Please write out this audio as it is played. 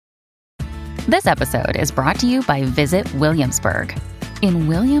This episode is brought to you by Visit Williamsburg. In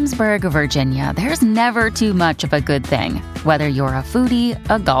Williamsburg, Virginia, there's never too much of a good thing. Whether you're a foodie,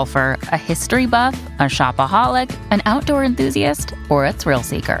 a golfer, a history buff, a shopaholic, an outdoor enthusiast, or a thrill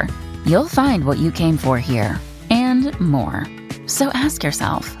seeker, you'll find what you came for here and more. So ask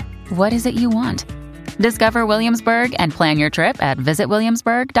yourself, what is it you want? Discover Williamsburg and plan your trip at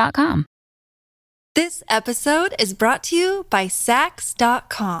visitwilliamsburg.com. This episode is brought to you by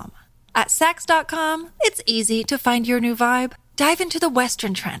Sax.com. At Sax.com, it's easy to find your new vibe. Dive into the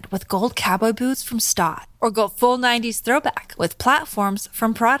Western trend with gold cowboy boots from Stott, or go full 90s throwback with platforms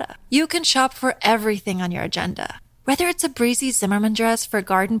from Prada. You can shop for everything on your agenda, whether it's a breezy Zimmermann dress for a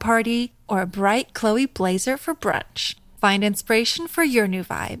garden party or a bright Chloe blazer for brunch. Find inspiration for your new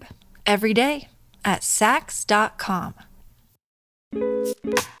vibe every day at Sax.com.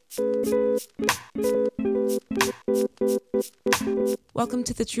 Welcome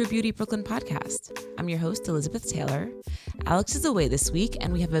to the True Beauty Brooklyn podcast. I'm your host, Elizabeth Taylor. Alex is away this week,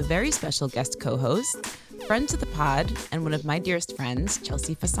 and we have a very special guest co-host, friend to the pod, and one of my dearest friends,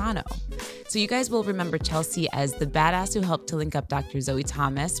 Chelsea Fasano. So you guys will remember Chelsea as the badass who helped to link up Dr. Zoe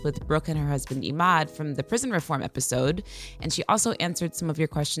Thomas with Brooke and her husband Imad from the prison reform episode, and she also answered some of your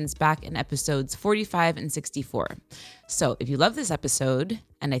questions back in episodes 45 and 64. So if you love this episode,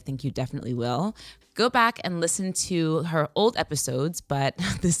 and I think you definitely will, go back and listen to her old episodes, but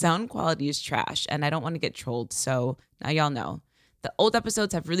the sound quality is trash, and I don't want to get trolled, so now y'all know. The old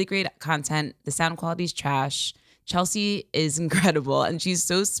episodes have really great content. The sound quality is trash. Chelsea is incredible, and she's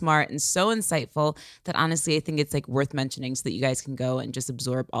so smart and so insightful that honestly, I think it's like worth mentioning so that you guys can go and just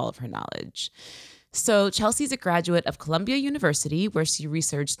absorb all of her knowledge. So Chelsea's a graduate of Columbia University, where she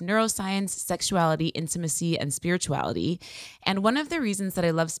researched neuroscience, sexuality, intimacy, and spirituality. And one of the reasons that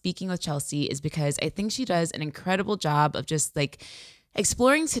I love speaking with Chelsea is because I think she does an incredible job of just like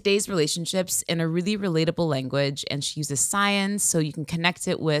exploring today's relationships in a really relatable language. And she uses science so you can connect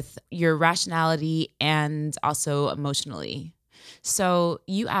it with your rationality and also emotionally. So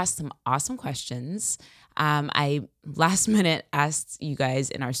you asked some awesome questions. I last minute asked you guys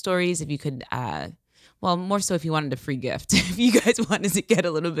in our stories if you could, well, more so if you wanted a free gift, if you guys wanted to get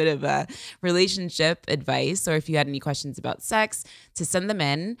a little bit of a relationship advice, or if you had any questions about sex, to send them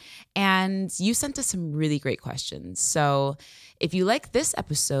in. And you sent us some really great questions. So if you like this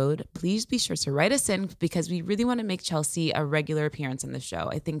episode, please be sure to write us in, because we really want to make Chelsea a regular appearance on the show.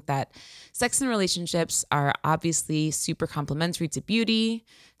 I think that sex and relationships are obviously super complementary to beauty.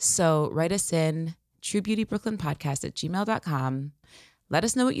 So write us in, truebeautybrooklynpodcast@gmail.com. Let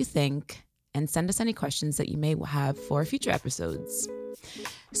us know what you think, and send us any questions that you may have for future episodes.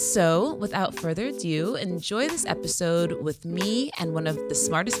 So without further ado, enjoy this episode with me and one of the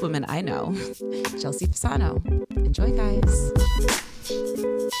smartest women I know, Chelsea Fasano. Enjoy, guys.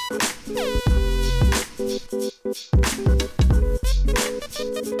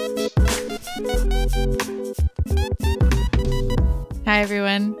 Hi,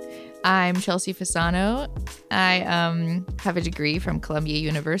 everyone. I'm Chelsea Fasano. I have a degree from Columbia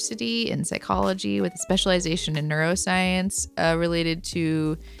University in psychology with a specialization in neuroscience related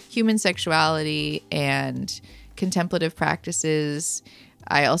to human sexuality and contemplative practices.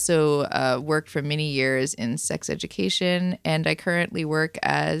 I also worked for many years in sex education, and I currently work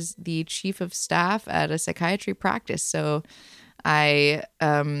as the chief of staff at a psychiatry practice. So I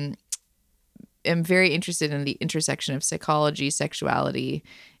am very interested in the intersection of psychology, sexuality,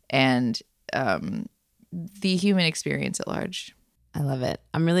 and the human experience at large. I love it.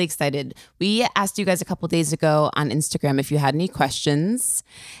 I'm really excited. We asked you guys a couple days ago on Instagram if you had any questions,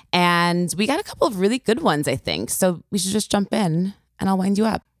 and we got a couple of really good ones, I think. So we should just jump in and I'll wind you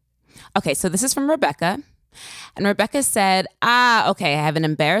up. Okay, so this is from Rebecca. And Rebecca said, okay, I have an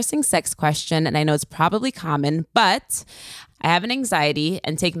embarrassing sex question, and I know it's probably common, but I have an anxiety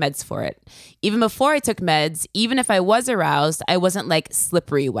and take meds for it. Even before I took meds, even if I was aroused, I wasn't like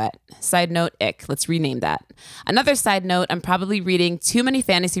slippery wet. Side note, ick. Let's rename that. Another side note, I'm probably reading too many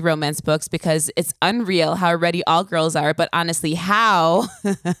fantasy romance books because it's unreal how ready all girls are. But honestly, how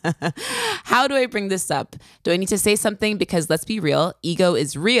do I bring this up? Do I need to say something? Because let's be real, ego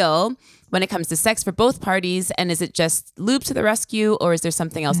is real when it comes to sex for both parties. And is it just lube to the rescue, or is there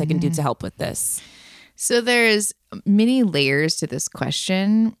something else I can do to help with this? So there's many layers to this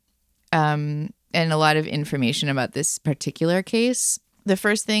question, and a lot of information about this particular case. The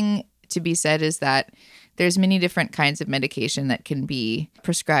first thing to be said is that there's many different kinds of medication that can be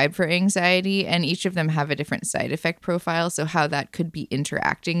prescribed for anxiety, and each of them have a different side effect profile. So how that could be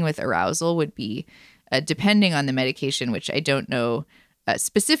interacting with arousal would be depending on the medication, which I don't know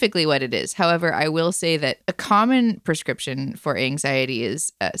specifically what it is. However, I will say that a common prescription for anxiety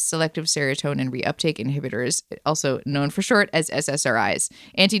is selective serotonin reuptake inhibitors, also known for short as SSRIs,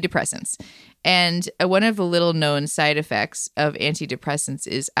 antidepressants. And one of the little known side effects of antidepressants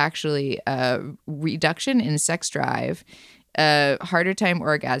is actually a reduction in sex drive, harder time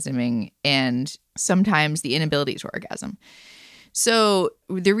orgasming, and sometimes the inability to orgasm. So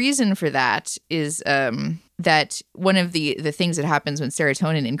the reason for that is that one of the things that happens when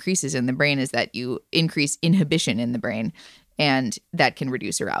serotonin increases in the brain is that you increase inhibition in the brain, and that can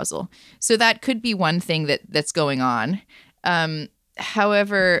reduce arousal. So that could be one thing that's going on.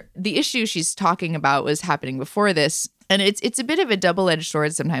 However, the issue she's talking about was happening before this. And it's a bit of a double-edged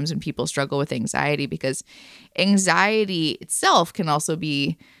sword sometimes when people struggle with anxiety, because anxiety itself can also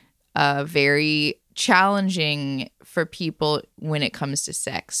be very challenging for people when it comes to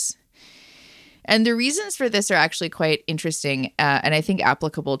sex. And the reasons for this are actually quite interesting, and I think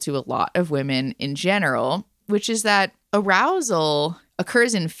applicable to a lot of women in general, which is that arousal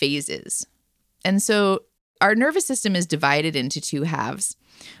occurs in phases. And so our nervous system is divided into two halves.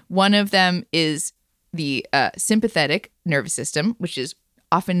 One of them is the sympathetic nervous system, which is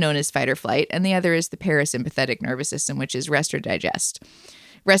often known as fight or flight, and the other is the parasympathetic nervous system, which is rest and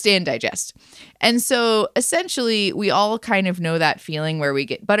digest. And so essentially, we all kind of know that feeling where we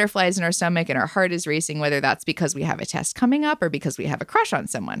get butterflies in our stomach and our heart is racing, whether that's because we have a test coming up or because we have a crush on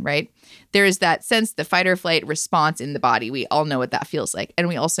someone, right? There's that sense, the fight or flight response in the body. We all know what that feels like. And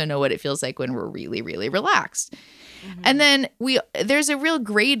we also know what it feels like when we're really, really relaxed. Mm-hmm. And then there's a real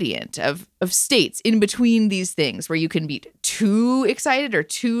gradient of states in between these things where you can be too excited or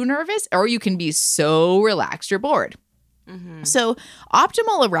too nervous, or you can be so relaxed you're bored. Mm-hmm. So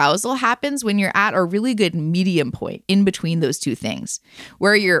optimal arousal happens when you're at a really good medium point in between those two things,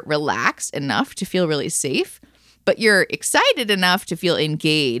 where you're relaxed enough to feel really safe, but you're excited enough to feel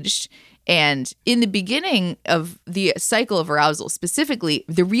engaged. And in the beginning of the cycle of arousal, specifically,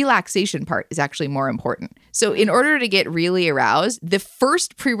 the relaxation part is actually more important. So in order to get really aroused, the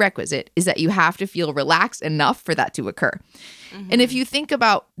first prerequisite is that you have to feel relaxed enough for that to occur. Mm-hmm. And if you think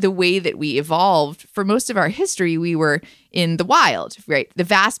about the way that we evolved, for most of our history, we were in the wild, right? The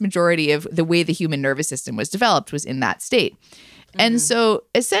vast majority of the way the human nervous system was developed was in that state. Mm-hmm. And so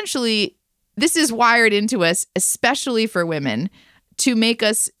essentially, this is wired into us, especially for women, to make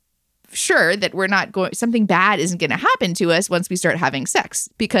us sure that something bad isn't going to happen to us once we start having sex.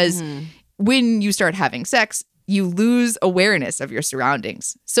 Because when you start having sex, you lose awareness of your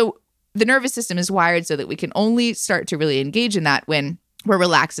surroundings. So the nervous system is wired so that we can only start to really engage in that when we're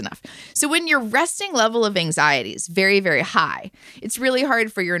relaxed enough. So when your resting level of anxiety is very, very high, it's really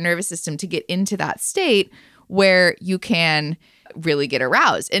hard for your nervous system to get into that state where you can really get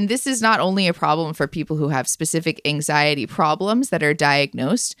aroused. And this is not only a problem for people who have specific anxiety problems that are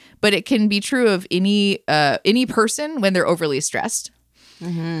diagnosed, but it can be true of any person when they're overly stressed.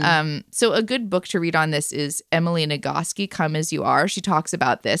 Mm-hmm. So a good book to read on this is Emily Nagoski, Come As You Are. She talks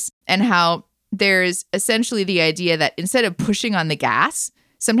about this and how there's essentially the idea that instead of pushing on the gas,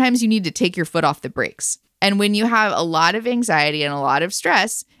 sometimes you need to take your foot off the brakes. And when you have a lot of anxiety and a lot of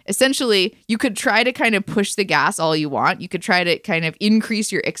stress, essentially, you could try to kind of push the gas all you want. You could try to kind of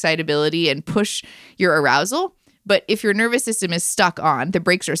increase your excitability and push your arousal. But if your nervous system is stuck on, the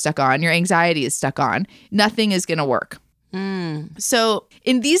brakes are stuck on, your anxiety is stuck on, nothing is going to work. So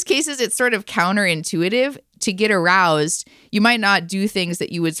in these cases, it's sort of counterintuitive. To get aroused, you might not do things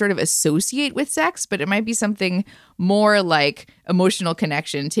that you would sort of associate with sex, but it might be something more like emotional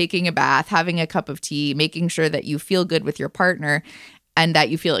connection, taking a bath, having a cup of tea, making sure that you feel good with your partner and that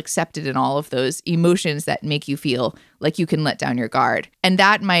you feel accepted in all of those emotions that make you feel like you can let down your guard. And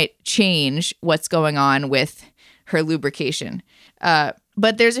that might change what's going on with her lubrication.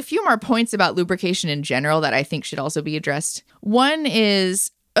 But there's a few more points about lubrication in general that I think should also be addressed. One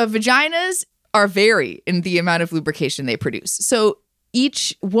is vaginas vary in the amount of lubrication they produce. So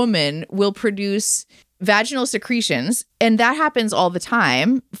each woman will produce vaginal secretions, and that happens all the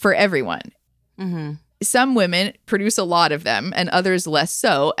time for everyone. Mm-hmm. Some women produce a lot of them and others less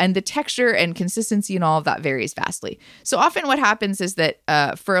so, and the texture and consistency and all of that varies vastly. So often what happens is that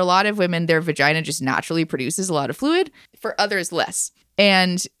for a lot of women, their vagina just naturally produces a lot of fluid, for others less.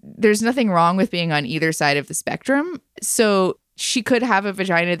 And there's nothing wrong with being on either side of the spectrum. So she could have a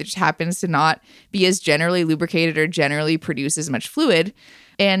vagina that just happens to not be as generally lubricated or generally produce as much fluid.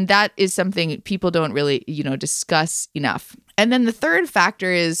 And that is something people don't really, discuss enough. And then the third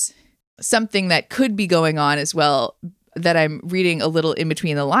factor is something that could be going on as well that I'm reading a little in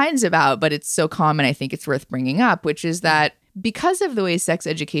between the lines about, but it's so common, I think it's worth bringing up, which is that because of the way sex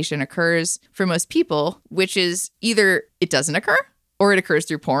education occurs for most people, which is either it doesn't occur or it occurs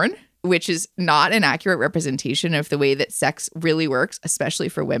through porn, which is not an accurate representation of the way that sex really works, especially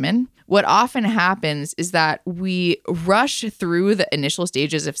for women. What often happens is that we rush through the initial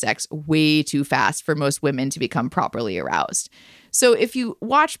stages of sex way too fast for most women to become properly aroused. So if you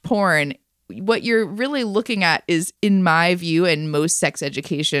watch porn, what you're really looking at is, in my view, and most sex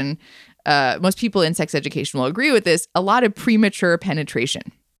education, most people in sex education will agree with this, a lot of premature penetration.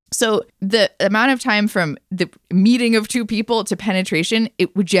 So the amount of time from the meeting of two people to penetration,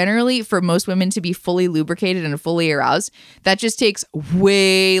 it would generally, for most women to be fully lubricated and fully aroused, that just takes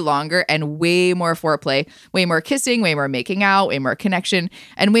way longer and way more foreplay, way more kissing, way more making out, way more connection,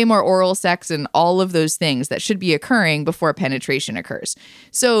 and way more oral sex and all of those things that should be occurring before penetration occurs.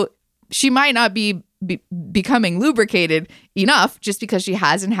 So she might not be becoming lubricated enough just because she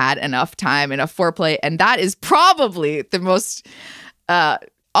hasn't had enough time, enough foreplay. And that is probably the most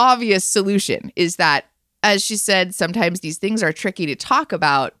obvious solution, is that, as she said, sometimes these things are tricky to talk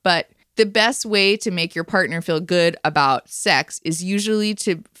about, but the best way to make your partner feel good about sex is usually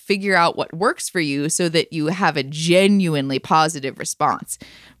to figure out what works for you so that you have a genuinely positive response,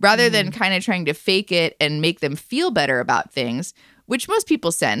 rather than kind of trying to fake it and make them feel better about things, which most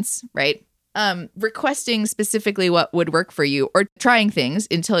people sense, right? Requesting specifically what would work for you, or trying things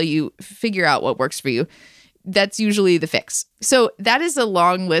until you figure out what works for you. That's usually the fix. So that is a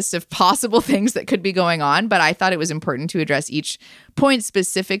long list of possible things that could be going on, but I thought it was important to address each point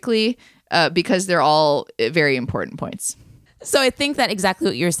specifically because they're all very important points. So I think that exactly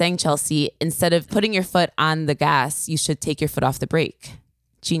what you're saying, Chelsea, instead of putting your foot on the gas, you should take your foot off the brake.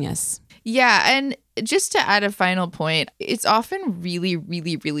 Genius. Yeah. And just to add a final point, it's often really,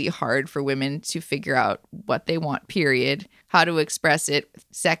 really, really hard for women to figure out what they want, period, how to express it.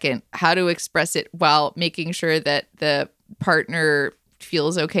 Second, how to express it while making sure that the partner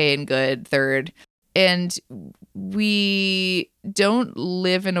feels okay and good. Third, and we don't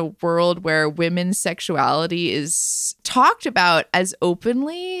live in a world where women's sexuality is talked about as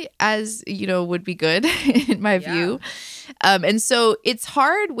openly as, would be good in my view. And so it's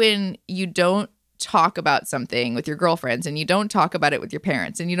hard when you don't talk about something with your girlfriends, and you don't talk about it with your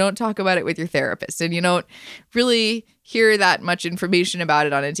parents, and you don't talk about it with your therapist, and you don't really hear that much information about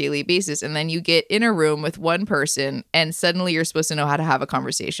it on a daily basis. And then you get in a room with one person, and suddenly you're supposed to know how to have a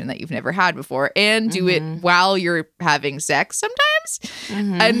conversation that you've never had before, and do it while you're having sex sometimes.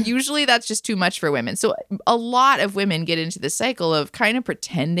 And usually that's just too much for women. So a lot of women get into the cycle of kind of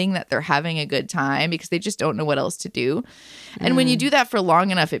pretending that they're having a good time because they just don't know what else to do. And when you do that for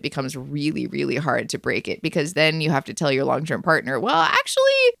long enough, it becomes really, really hard to break it, because then you have to tell your long-term partner, well, actually,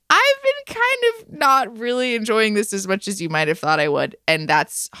 I've been kind of not really enjoying this as much as you might have thought I would. And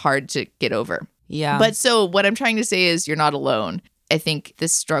that's hard to get over. Yeah. But so what I'm trying to say is, you're not alone. I think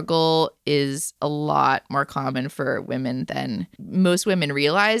this struggle is a lot more common for women than most women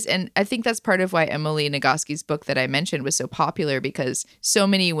realize. And I think that's part of why Emily Nagoski's book that I mentioned was so popular, because so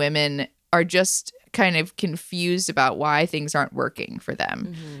many women are just kind of confused about why things aren't working for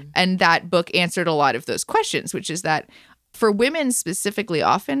them. And that book answered a lot of those questions, which is that for women specifically,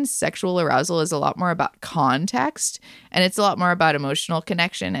 often sexual arousal is a lot more about context, and it's a lot more about emotional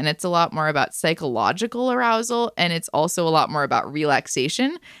connection, and it's a lot more about psychological arousal, and it's also a lot more about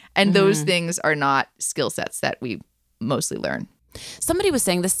relaxation. And those things are not skill sets that we mostly learn. Somebody was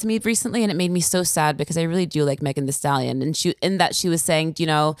saying this to me recently, and it made me so sad, because I really do like Megan Thee Stallion. And she was saying,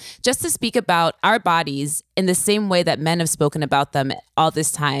 just to speak about our bodies in the same way that men have spoken about them all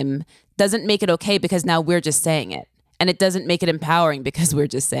this time doesn't make it okay, because now we're just saying it. And it doesn't make it empowering because we're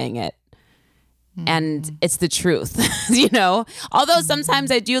just saying it. And it's the truth, Although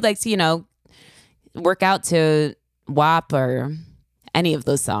sometimes I do like to, work out to WAP or any of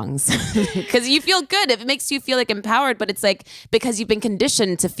those songs because you feel good. It makes you feel like empowered, but it's like because you've been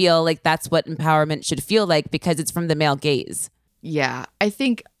conditioned to feel like that's what empowerment should feel like, because it's from the male gaze. Yeah, I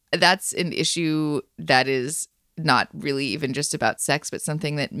think that's an issue that is not really even just about sex, but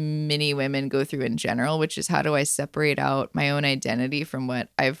something that many women go through in general, which is, how do I separate out my own identity from what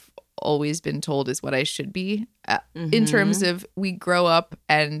I've always been told is what I should be? In terms of, we grow up,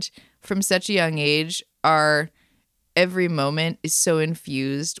 and from such a young age, our every moment is so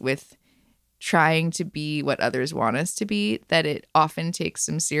infused with trying to be what others want us to be, that it often takes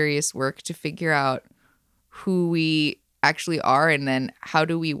some serious work to figure out who we actually are, and then how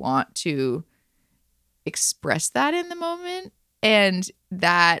do we want to express that in the moment. And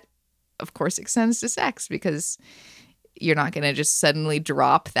that, of course, extends to sex, because you're not going to just suddenly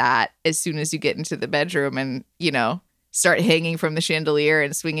drop that as soon as you get into the bedroom and, start hanging from the chandelier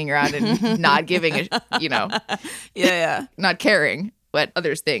and swinging around and not giving a, not caring what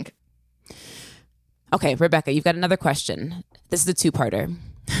others think. Okay, Rebecca, you've got another question. This is a two-parter.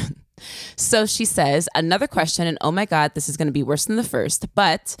 So she says, another question, and oh my God, this is going to be worse than the first,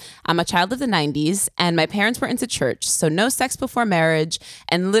 but I'm a child of the 90s and my parents were into church, so no sex before marriage,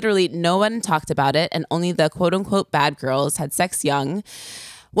 and literally no one talked about it, and only the quote-unquote bad girls had sex young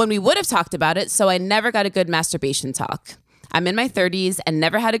when we would have talked about it, so I never got a good masturbation talk. I'm in my 30s and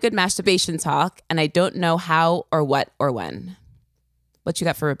never had a good masturbation talk, and I don't know how or what or when. What you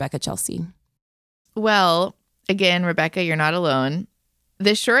got for Rebecca, Chelsea? Well, again, Rebecca, you're not alone.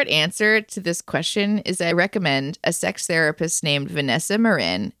 The short answer to this question is I recommend a sex therapist named Vanessa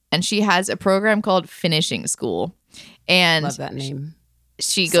Marin, and she has a program called Finishing School. And Love that name.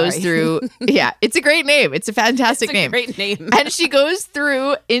 She goes through, yeah, it's a great name. It's a fantastic name. Great name. And she goes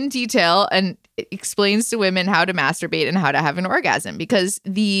through in detail and explains to women how to masturbate and how to have an orgasm, because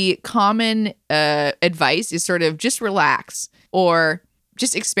the common advice is sort of just relax or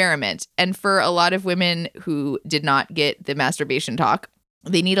just experiment. And for a lot of women who did not get the masturbation talk,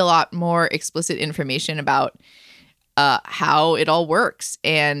 they need a lot more explicit information about how it all works.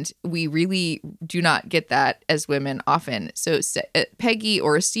 And we really do not get that as women often. So Peggy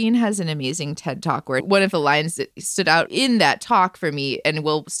Orstein has an amazing TED Talk where one of the lines that stood out in that talk for me and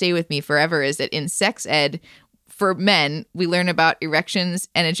will stay with me forever is that in sex ed, for men, we learn about erections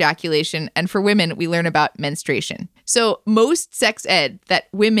and ejaculation. And for women, we learn about menstruation. So most sex ed that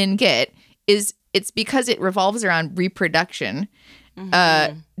women get it's because it revolves around reproduction.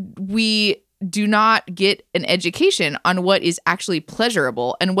 We do not get an education on what is actually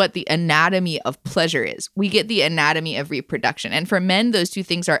pleasurable and what the anatomy of pleasure is. We get the anatomy of reproduction. And for men, those two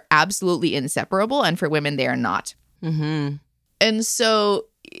things are absolutely inseparable. And for women, they are not. Mm-hmm. And so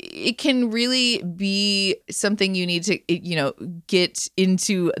it can really be something you need to, get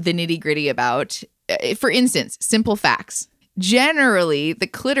into the nitty gritty about. For instance, simple facts. Generally, the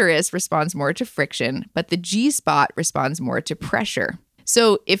clitoris responds more to friction, but the G-spot responds more to pressure.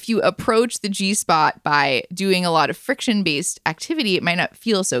 So if you approach the G-spot by doing a lot of friction-based activity, it might not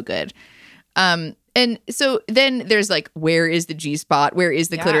feel so good. And so then there's like, where is the G-spot? Where is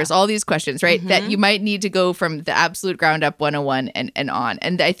the clitoris? All these questions, right? Mm-hmm. That you might need to go from the absolute ground up 101 and on.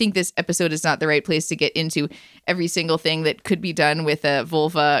 And I think this episode is not the right place to get into every single thing that could be done with a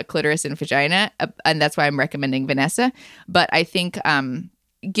vulva, clitoris, and vagina. And that's why I'm recommending Vanessa. But I think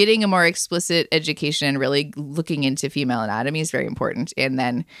getting a more explicit education and really looking into female anatomy is very important. And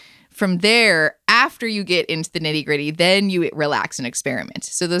then from there, after you get into the nitty gritty, then you relax and experiment.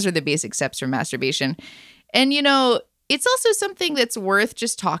 So those are the basic steps for masturbation. And, it's also something that's worth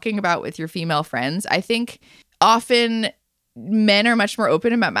just talking about with your female friends. I think often men are much more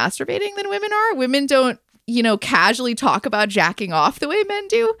open about masturbating than women are. Women don't, casually talk about jacking off the way men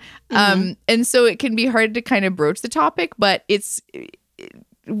do. Mm-hmm. And so it can be hard to kind of broach the topic, but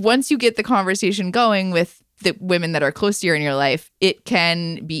once you get the conversation going with the women that are close to you in your life, it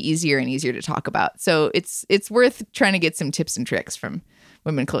can be easier and easier to talk about. So it's worth trying to get some tips and tricks from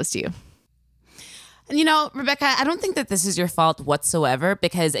women close to you. And Rebecca, I don't think that this is your fault whatsoever,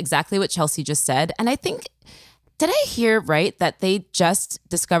 because exactly what Chelsea just said. And I think, did I hear right that they just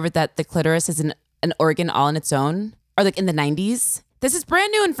discovered that the clitoris is an organ all on its own, or like in the 90s? This is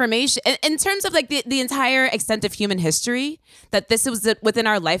brand new information in terms of like the entire extent of human history, that this was within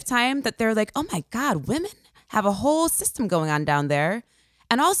our lifetime, that they're like, oh my God, women have a whole system going on down there.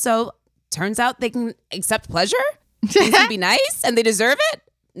 And also, turns out they can accept pleasure. Things can be nice and they deserve it.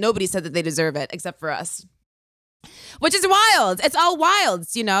 Nobody said that they deserve it except for us. Which is wild. It's all wild,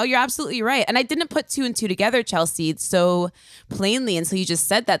 You're absolutely right. And I didn't put two and two together, Chelsea, so plainly until you just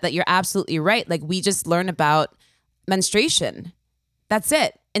said that you're absolutely right. Like, we just learn about menstruation. That's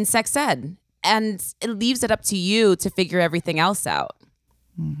it in sex ed. And it leaves it up to you to figure everything else out.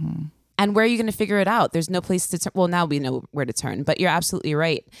 Mm-hmm. And where are you going to figure it out? There's no place to turn. Well, now we know where to turn, but you're absolutely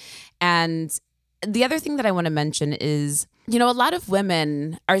right. And the other thing that I want to mention is, a lot of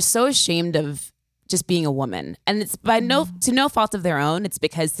women are so ashamed of just being a woman. And it's to no fault of their own. It's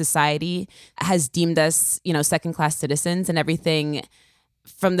because society has deemed us, second-class citizens, and everything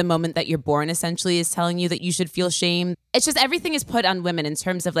from the moment that you're born essentially is telling you that you should feel shame. It's just everything is put on women in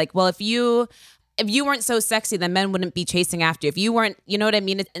terms of like, well, if you weren't so sexy, then men wouldn't be chasing after you. If you weren't, you know what I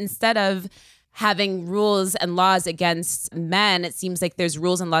mean? Instead of having rules and laws against men, it seems like there's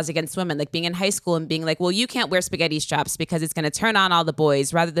rules and laws against women, like being in high school and being like, well, you can't wear spaghetti straps because it's going to turn on all the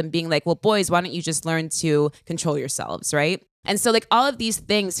boys, rather than being like, well, boys, why don't you just learn to control yourselves, right? And so like all of these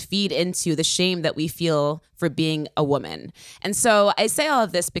things feed into the shame that we feel for being a woman. And so I say all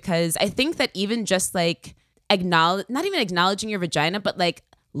of this because I think that even just like not even acknowledging your vagina, but like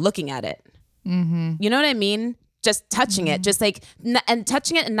looking at it. Mm-hmm. You know what I mean? just touching it, just like, and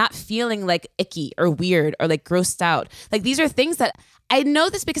touching it and not feeling like icky or weird or like grossed out. Like these are things that I know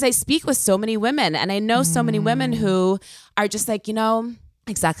this because I speak with so many women, and I know so many women who are just like,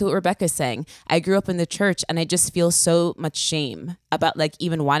 exactly what Rebecca's saying. I grew up in the church and I just feel so much shame about like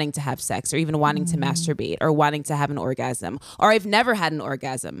even wanting to have sex or even wanting to masturbate or wanting to have an orgasm, or I've never had an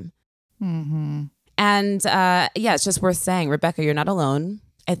orgasm. And it's just worth saying, Rebecca, you're not alone.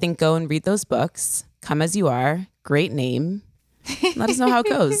 I think go and read those books. Come As You Are. Great name. Let us know how it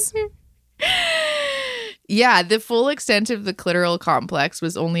goes. Yeah, the full extent of the clitoral complex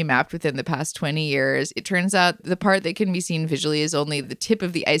was only mapped within the past 20 years. It turns out the part that can be seen visually is only the tip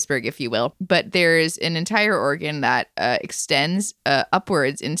of the iceberg, if you will. But there's an entire organ that extends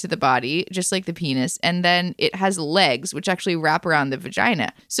upwards into the body, just like the penis. And then it has legs, which actually wrap around the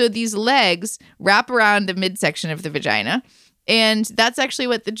vagina. So these legs wrap around the midsection of the vagina. And that's actually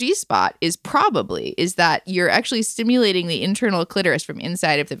what the G-spot is that you're actually stimulating the internal clitoris from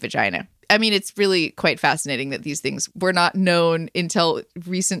inside of the vagina. I mean, it's really quite fascinating that these things were not known until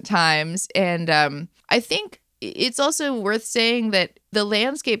recent times. And I think it's also worth saying that the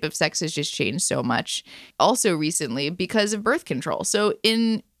landscape of sex has just changed so much also recently because of birth control. So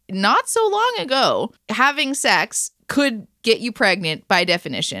in not so long ago, having sex could get you pregnant by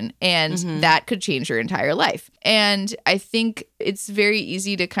definition, and that could change your entire life. And I think it's very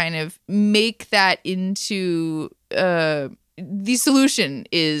easy to kind of make that into the solution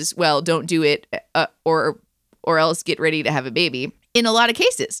is, well, don't do it or else get ready to have a baby in a lot of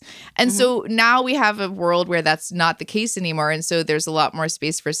cases. And so now we have a world where that's not the case anymore. And so there's a lot more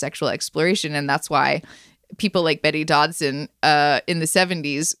space for sexual exploration. And that's why people like Betty Dodson in the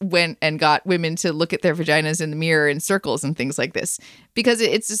 70s went and got women to look at their vaginas in the mirror in circles and things like this, because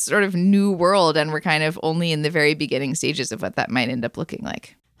it's a sort of new world. And we're kind of only in the very beginning stages of what that might end up looking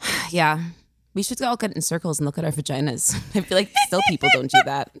like. Yeah. We should all get in circles and look at our vaginas. I feel like still people don't do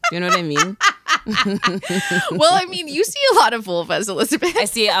that. You know what I mean? Well, I mean, you see a lot of vulvas, Elizabeth. I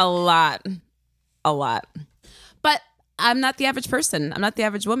see a lot. But I'm not the average person. I'm not the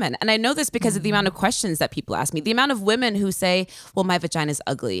average woman. And I know this because of the amount of questions that people ask me. The amount of women who say, well, my vagina is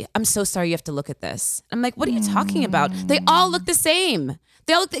ugly. I'm so sorry you have to look at this. I'm like, what are you talking about? They all look the same.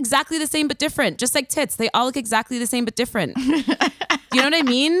 They all look exactly the same but different. Just like tits. They all look exactly the same but different. You know what I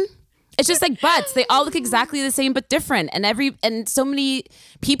mean? It's just like butts. They all look exactly the same but different. And so many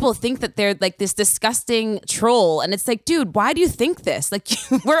people think that they're like this disgusting troll. And it's like, dude, why do you think this? Like,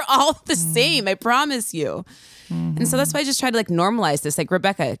 we're all the same. I promise you. And so that's why I just try to like normalize this. Like,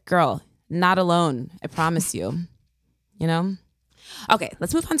 Rebecca, girl, not alone. I promise you. You know? Okay,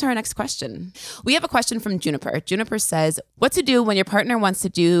 let's move on to our next question. We have a question from Juniper. Juniper says, what to do when your partner wants to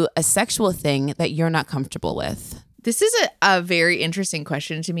do a sexual thing that you're not comfortable with? This is a very interesting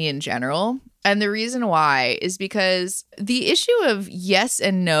question to me in general. And the reason why is because the issue of yes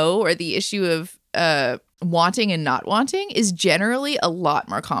and no, or the issue of wanting and not wanting, is generally a lot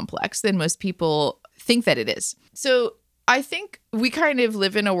more complex than most people think that it is. So I think we kind of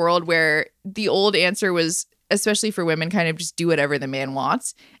live in a world where the old answer was, especially for women, kind of just do whatever the man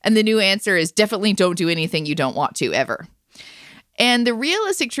wants. And the new answer is definitely don't do anything you don't want to ever. And the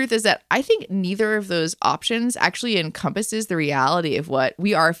realistic truth is that I think neither of those options actually encompasses the reality of what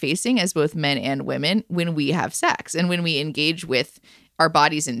we are facing as both men and women when we have sex and when we engage with our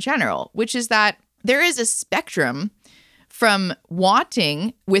bodies in general, which is that there is a spectrum from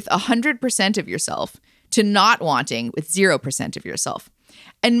wanting with 100% of yourself to not wanting with 0% of yourself.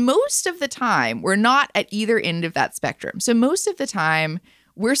 And most of the time, we're not at either end of that spectrum. So most of the time,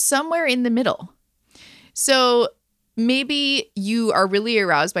 we're somewhere in the middle. So maybe you are really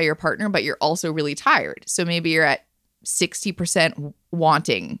aroused by your partner, but you're also really tired. So maybe you're at 60%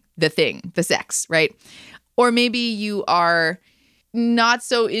 wanting the thing, the sex, right? Or maybe you are not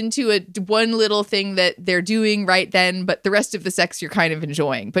so into one little thing that they're doing right then, but the rest of the sex you're kind of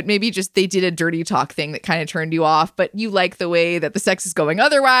enjoying. But maybe just they did a dirty talk thing that kind of turned you off, but you like the way that the sex is going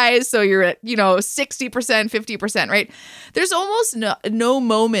otherwise. So you're at, 60%, 50%, right? There's almost no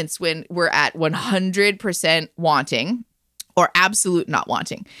moments when we're at 100% wanting or absolute not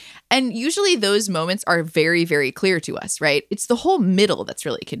wanting. And usually those moments are very, very clear to us, right? It's the whole middle that's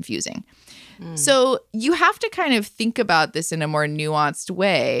really confusing. So you have to kind of think about this in a more nuanced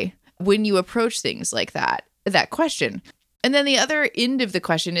way when you approach things like that question. And then the other end of the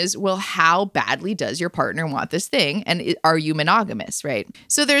question is, well, how badly does your partner want this thing? And are you monogamous, right?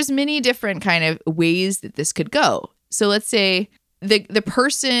 So there's many different kind of ways that this could go. So let's say the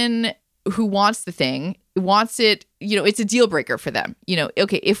person who wants the thing wants it, it's a deal breaker for them.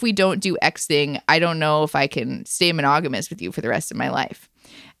 Okay, if we don't do X thing, I don't know if I can stay monogamous with you for the rest of my life.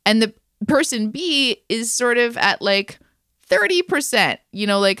 And person B is sort of at like 30%,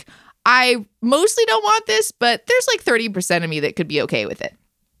 like I mostly don't want this, but there's like 30% of me that could be okay with it.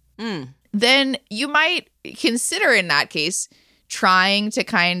 Then you might consider in that case trying to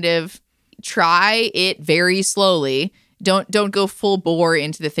kind of try it very slowly. Don't go full bore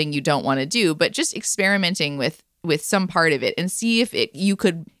into the thing you don't want to do, but just experimenting with some part of it and see if you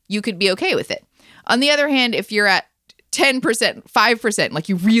could be okay with it. On the other hand, if you're at 10%, 5%, like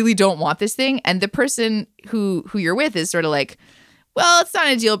you really don't want this thing, and the person who you're with is sort of like, well, it's not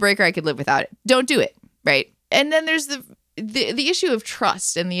a deal breaker, I could live without it, don't do it, right? And then there's the issue of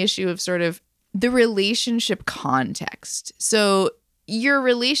trust and the issue of sort of the relationship context. So your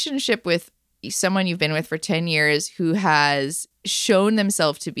relationship with someone you've been with for 10 years who has shown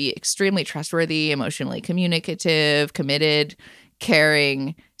themselves to be extremely trustworthy, emotionally communicative, committed,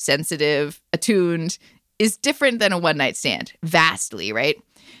 caring, sensitive, attuned, is different than a one-night stand, vastly, right?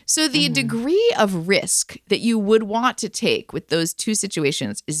 So the degree of risk that you would want to take with those two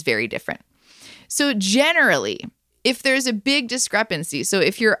situations is very different. So generally, if there's a big discrepancy, so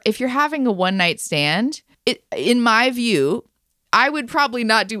if you're having a one-night stand, in my view, I would probably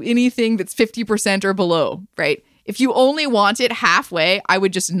not do anything that's 50% or below, right? If you only want it halfway, I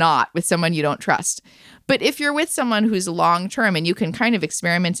would just not with someone you don't trust. But if you're with someone who's long-term and you can kind of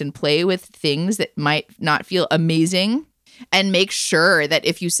experiment and play with things that might not feel amazing and make sure that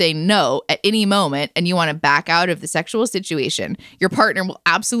if you say no at any moment and you want to back out of the sexual situation, your partner will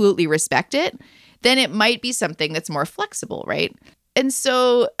absolutely respect it, then it might be something that's more flexible, right? And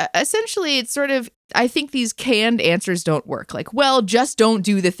so essentially it's sort of, I think these canned answers don't work. Like, well, just don't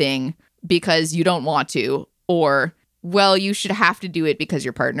do the thing because you don't want to, or, well, you should have to do it because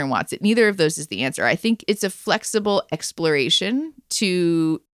your partner wants it. Neither of those is the answer. I think it's a flexible exploration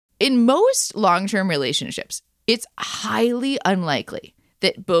in most long-term relationships, it's highly unlikely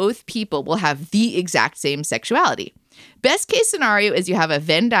that both people will have the exact same sexuality. Best case scenario is you have a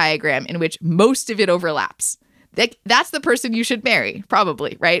Venn diagram in which most of it overlaps. That's the person you should marry,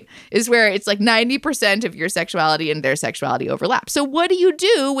 probably, right? Is where it's like 90% of your sexuality and their sexuality overlap. So what do you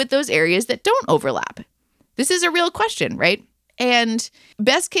do with those areas that don't overlap? This is a real question, right? And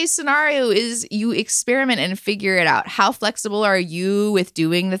best case scenario is you experiment and figure it out. How flexible are you with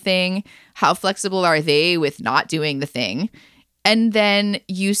doing the thing? How flexible are they with not doing the thing? And then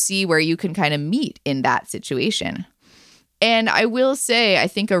you see where you can kind of meet in that situation. And I will say, I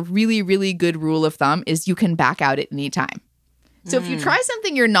think a really, really good rule of thumb is you can back out at any time. So if you try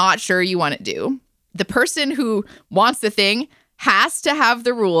something you're not sure you want to do, the person who wants the thing has to have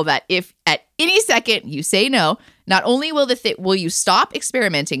the rule that if at any second you say no, not only will you stop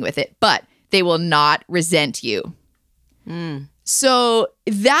experimenting with it, but they will not resent you. So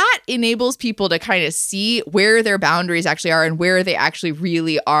that enables people to kind of see where their boundaries actually are and where they actually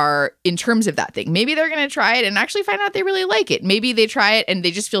really are in terms of that thing. Maybe they're going to try it and actually find out they really like it. Maybe they try it and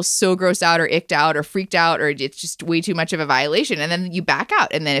they just feel so grossed out or icked out or freaked out or it's just way too much of a violation. And then you back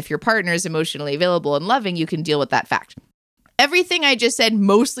out. And then if your partner is emotionally available and loving, you can deal with that fact. Everything I just said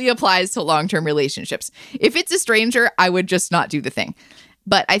mostly applies to long-term relationships. If it's a stranger, I would just not do the thing.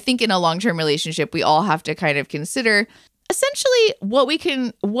 But I think in a long-term relationship, we all have to kind of consider essentially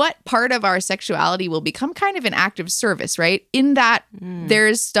what part of our sexuality will become kind of an act of service, right? In that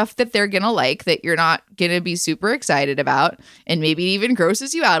there's stuff that they're going to like that you're not going to be super excited about and maybe even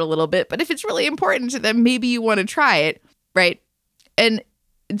grosses you out a little bit. But if it's really important to them, maybe you want to try it, right? And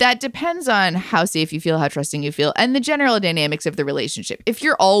that depends on how safe you feel, how trusting you feel, and the general dynamics of the relationship. If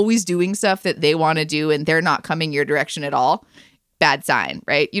you're always doing stuff that they want to do and they're not coming your direction at all, bad sign,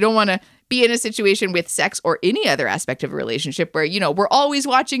 right? You don't want to be in a situation with sex or any other aspect of a relationship where, we're always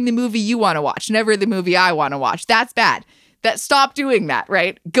watching the movie you want to watch, never the movie I want to watch. That's bad. Stop doing that,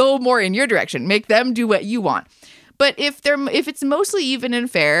 right? Go more in your direction. Make them do what you want. But if it's mostly even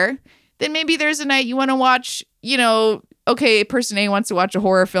and fair, then maybe there's a night you want to watch, okay, person A wants to watch a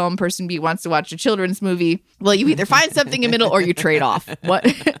horror film, person B wants to watch a children's movie. Well, you either find something in the middle or you trade off. What?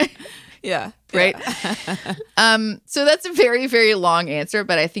 Yeah. Right. So that's a very, very long answer,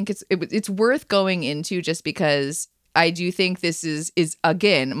 but I think it's worth going into just because I do think this is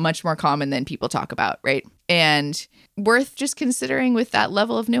again much more common than people talk about, right? And worth just considering with that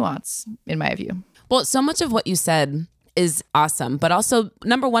level of nuance, in my view. Well, so much of what you said is awesome, but also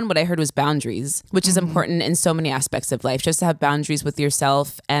number one, what I heard was boundaries, which is important in so many aspects of life. Just to have boundaries with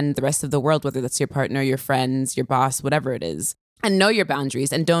yourself and the rest of the world, whether that's your partner, your friends, your boss, whatever it is. And know your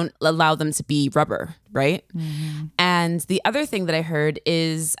boundaries and don't allow them to be rubber, right? And the other thing that I heard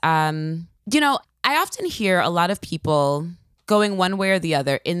is, I often hear a lot of people going one way or the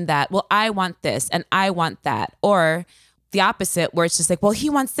other in that, well, I want this and I want that. Or the opposite, where it's just like, well, he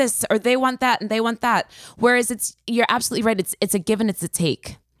wants this or they want that and they want that. Whereas you're absolutely right. It's a give and it's a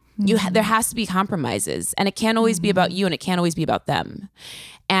take. There has to be compromises, and it can't always be about you, and it can't always be about them.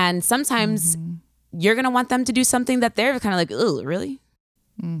 And sometimes you're going to want them to do something that they're kind of like, oh, really?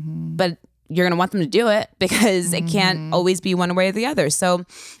 But you're going to want them to do it because it can't always be one way or the other. So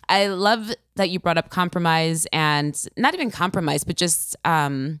I love that you brought up compromise, and not even compromise, but just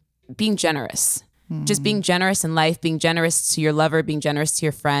being generous. Just being generous in life, being generous to your lover, being generous to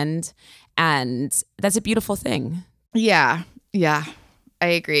your friend. And that's a beautiful thing. Yeah. I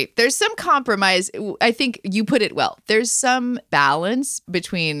agree. There's some compromise. I think you put it well. There's some balance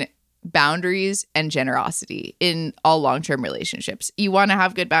between boundaries and generosity in all long-term relationships. You want to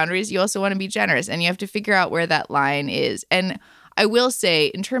have good boundaries. You also want to be generous, and you have to figure out where that line is. And I will say,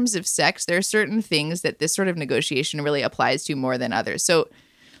 in terms of sex, there are certain things that this sort of negotiation really applies to more than others. So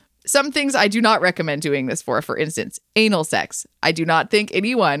some things I do not recommend doing this for instance, anal sex. I do not think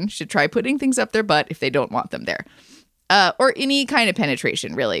anyone should try putting things up their butt if they don't want them there. Or any kind of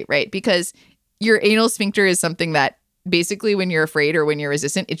penetration, really, right? Because your anal sphincter is something that basically when you're afraid or when you're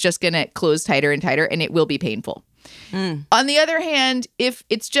resistant, it's just going to close tighter and tighter, and it will be painful. On the other hand, if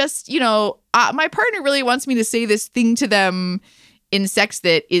it's just, my partner really wants me to say this thing to them in sex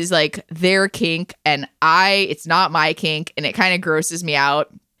that is like their kink and it's not my kink and it kind of grosses me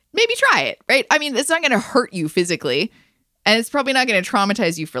out, maybe try it, right? I mean, it's not going to hurt you physically, and it's probably not going to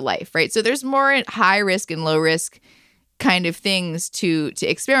traumatize you for life, right? So there's more high risk and low risk kind of things to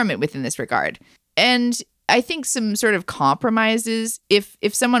experiment with in this regard. And I think some sort of compromises, if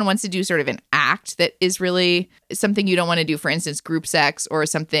someone wants to do sort of an act that is really something you don't want to do, for instance, group sex, or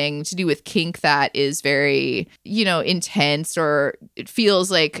something to do with kink that is very, intense, or it feels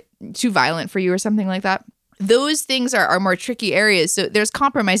like too violent for you or something like that. Those things are more tricky areas. So there's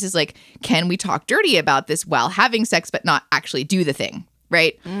compromises like, can we talk dirty about this while having sex but not actually do the thing,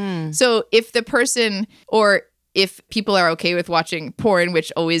 right? So if the person, or if people are okay with watching porn,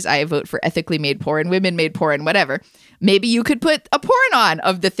 which always I vote for ethically made porn, women made porn, whatever, maybe you could put a porn on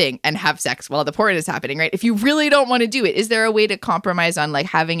of the thing and have sex while the porn is happening, right? If you really don't want to do it, is there a way to compromise on like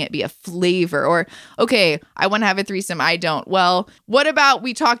having it be a flavor? Or, okay, I want to have a threesome, I don't. Well, what about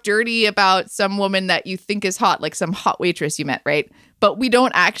we talk dirty about some woman that you think is hot, like some hot waitress you met, right? But we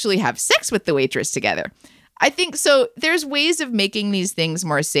don't actually have sex with the waitress together. I think so. There's ways of making these things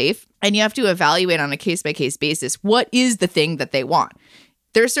more safe, and you have to evaluate on a case-by-case basis what is the thing that they want.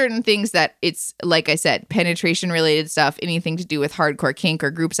 There are certain things that it's, like I said, penetration-related stuff, anything to do with hardcore kink or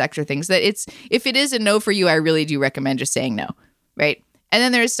group sex or things that if it is a no for you, I really do recommend just saying no, right? And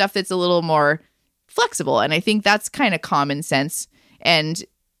then there's stuff that's a little more flexible, and I think that's kind of common sense, and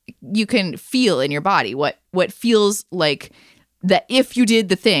you can feel in your body what feels like that if you did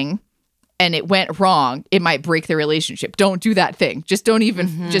the thing and it went wrong, it might break the relationship. Don't do that thing. Just don't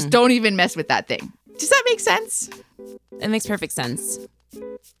even mess with that thing. Does that make sense? It makes perfect sense.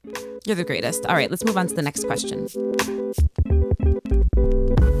 You're the greatest. All right, let's move on to the next question.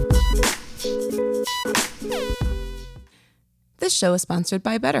 This show is sponsored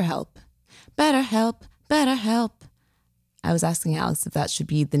by BetterHelp. BetterHelp, BetterHelp. I was asking Alex if that should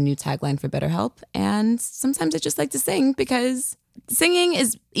be the new tagline for BetterHelp, and sometimes I just like to sing because singing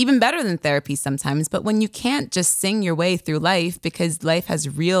is even better than therapy sometimes. But when you can't just sing your way through life because life has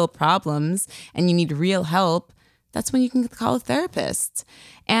real problems and you need real help, that's when you can call a therapist.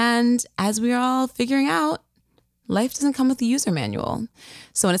 And as we're all figuring out, life doesn't come with a user manual.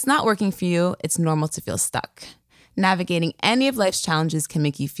 So when it's not working for you, it's normal to feel stuck. Navigating any of life's challenges can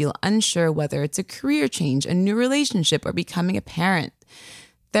make you feel unsure whether it's a career change, a new relationship, or becoming a parent.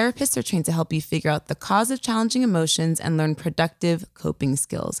 Therapists are trained to help you figure out the cause of challenging emotions and learn productive coping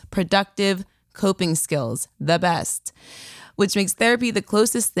skills. Productive coping skills, the best. Which makes therapy the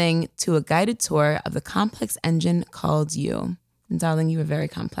closest thing to a guided tour of the complex engine called you. And darling, you are very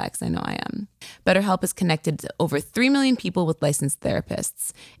complex. I know I am. BetterHelp is connected to over 3 million people with licensed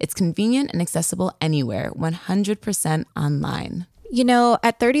therapists. It's convenient and accessible anywhere, 100% online. You know,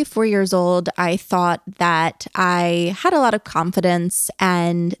 at 34 years old, I thought that I had a lot of confidence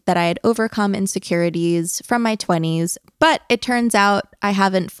and that I had overcome insecurities from my 20s, but it turns out I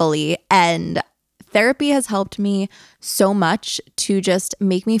haven't fully. And therapy has helped me so much to just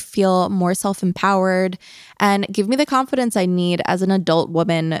make me feel more self-empowered and give me the confidence I need as an adult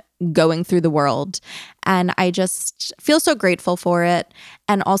woman going through the world. And I just feel so grateful for it.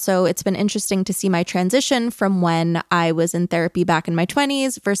 And also, it's been interesting to see my transition from when I was in therapy back in my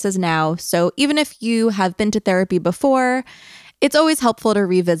 20s versus now. So even if you have been to therapy before, it's always helpful to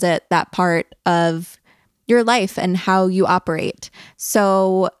revisit that part of your life and how you operate.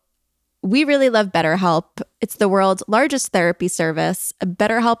 So We really love BetterHelp. It's the world's largest therapy service.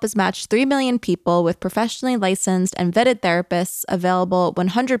 BetterHelp has matched 3 million people with professionally licensed and vetted therapists available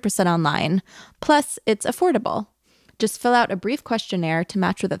 100% online. Plus, it's affordable. Just fill out a brief questionnaire to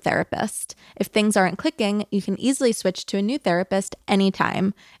match with a therapist. If things aren't clicking, you can easily switch to a new therapist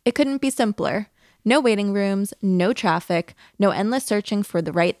anytime. It couldn't be simpler. No waiting rooms, no traffic, no endless searching for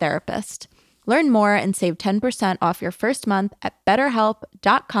the right therapist. Learn more and save 10% off your first month at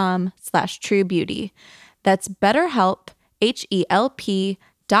betterhelp.com/truebeauty. That's BetterHelp,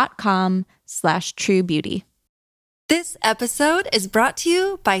 HELP.com/truebeauty. This episode is brought to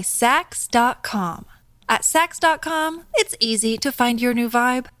you by Sax.com. At Sax.com, it's easy to find your new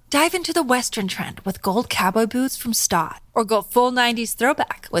vibe. Dive into the Western trend with gold cowboy boots from Stott, or go full 90s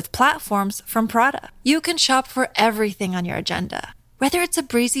throwback with platforms from Prada. You can shop for everything on your agenda, whether it's a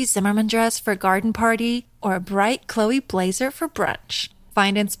breezy Zimmermann dress for a garden party or a bright Chloe blazer for brunch.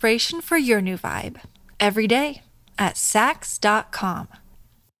 Find inspiration for your new vibe every day at Sax.com.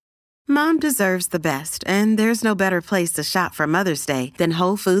 Mom deserves the best, and there's no better place to shop for Mother's Day than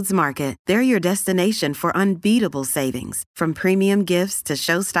Whole Foods Market. They're your destination for unbeatable savings, from premium gifts to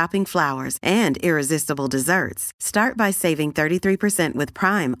show-stopping flowers and irresistible desserts. Start by saving 33% with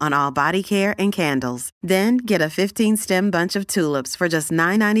Prime on all body care and candles. Then get a 15-stem bunch of tulips for just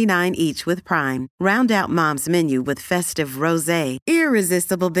 $9.99 each with Prime. Round out Mom's menu with festive rosé,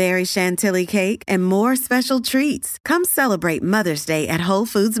 irresistible berry chantilly cake, and more special treats. Come celebrate Mother's Day at Whole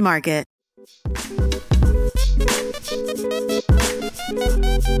Foods Market.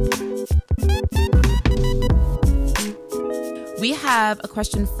 We have a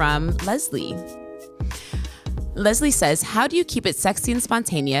question from Leslie. Leslie says, how do you keep it sexy and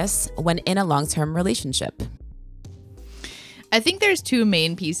spontaneous when in a long-term relationship? I think there's two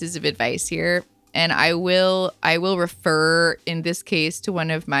main pieces of advice here, and I will refer in this case to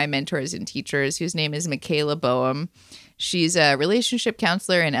one of my mentors and teachers whose name is Michaela Boehm. She's a relationship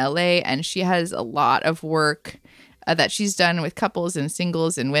counselor in LA, and she has a lot of work that she's done with couples and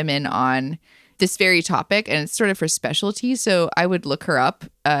singles and women on this very topic, and it's sort of her specialty. So I would look her up.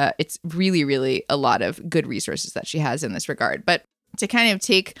 It's really, really a lot of good resources that she has in this regard. But to kind of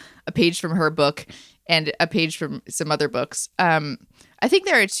take a page from her book and a page from some other books, I think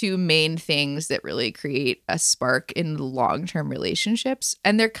there are two main things that really create a spark in long-term relationships,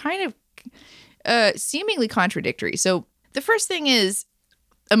 and they're kind of seemingly contradictory. So the first thing is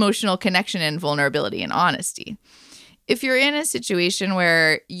emotional connection and vulnerability and honesty. If you're in a situation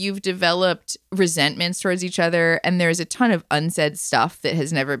where you've developed resentments towards each other and there's a ton of unsaid stuff that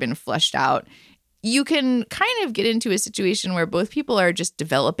has never been fleshed out, you can kind of get into a situation where both people are just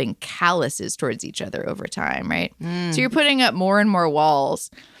developing calluses towards each other over time, right? So you're putting up more and more walls.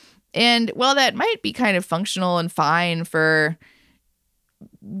 And while that might be kind of functional and fine for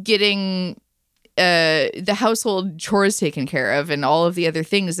getting the household chores taken care of and all of the other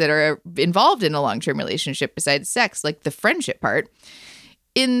things that are involved in a long-term relationship besides sex, like the friendship part,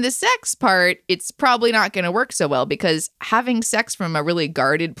 in the sex part, it's probably not going to work so well, because having sex from a really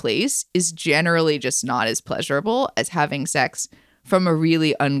guarded place is generally just not as pleasurable as having sex from a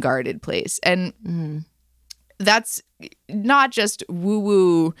really unguarded place. And that's not just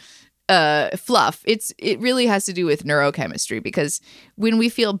woo-woo fluff. It really has to do with neurochemistry, because when we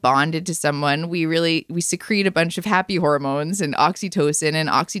feel bonded to someone, we secrete a bunch of happy hormones and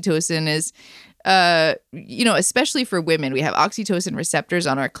oxytocin is especially for women, we have oxytocin receptors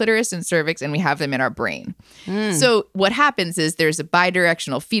on our clitoris and cervix, and we have them in our brain. So what happens is there's a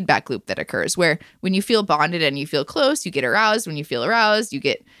bidirectional feedback loop that occurs where when you feel bonded and you feel close, you get aroused. When you feel aroused, you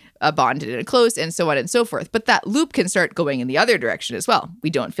get bonded and close, and so on and so forth. But that loop can start going in the other direction as well. We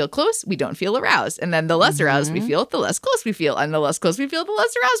don't feel close, we don't feel aroused. And then the less aroused we feel, the less close we feel. And the less close we feel, the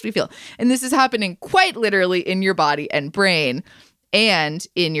less aroused we feel. And this is happening quite literally in your body and brain and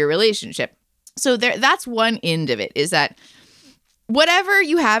in your relationship. So that's one end of it, is that whatever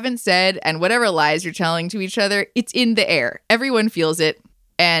you haven't said and whatever lies you're telling to each other, it's in the air. Everyone feels it.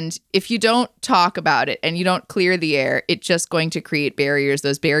 And if you don't talk about it and you don't clear the air, it's just going to create barriers.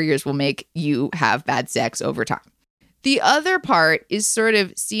 Those barriers will make you have bad sex over time. The other part is sort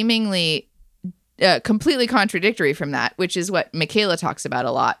of seemingly completely contradictory from that, which is what Michaela talks about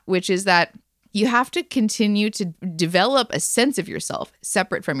a lot, which is that you have to continue to develop a sense of yourself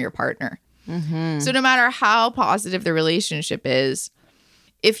separate from your partner. So no matter how positive the relationship is,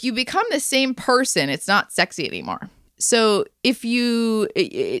 if you become the same person, it's not sexy anymore. So if you,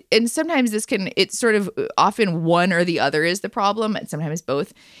 and sometimes it's sort of often one or the other is the problem, and sometimes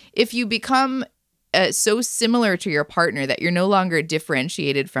both. If you become so similar to your partner that you're no longer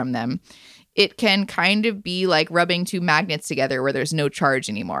differentiated from them, it can kind of be like rubbing two magnets together where there's no charge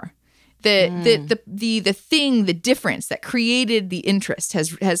anymore. The difference that created the interest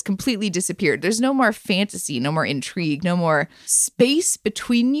has completely disappeared. There's no more fantasy, no more intrigue, no more space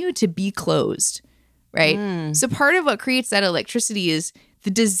between you to be closed, right? So part of what creates that electricity is the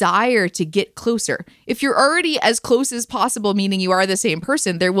desire to get closer. If you're already as close as possible, meaning you are the same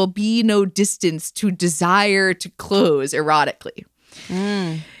person, there will be no distance to desire to close erotically.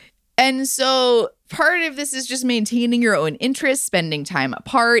 And so part of this is just maintaining your own interests, spending time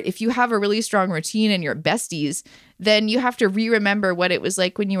apart. If you have a really strong routine and you're besties, then you have to remember what it was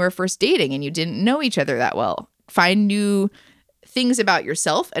like when you were first dating and you didn't know each other that well. Find new things about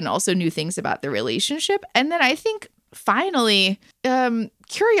yourself and also new things about the relationship. And then I think finally,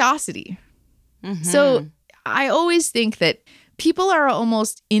 curiosity. So I always think that people are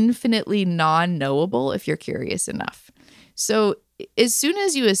almost infinitely non-knowable if you're curious enough. So as soon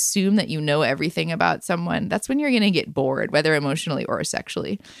as you assume that you know everything about someone, that's when you're going to get bored, whether emotionally or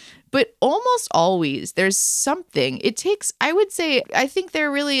sexually. But almost always there's something. It takes, I would say, I think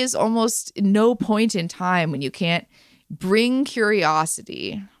there really is almost no point in time when you can't bring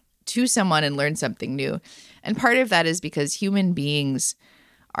curiosity to someone and learn something new. And part of that is because human beings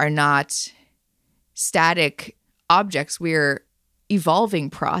are not static objects. We're evolving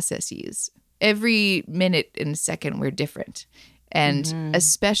processes. Every minute and second, we're different. And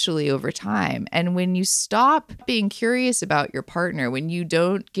especially over time. And when you stop being curious about your partner, when you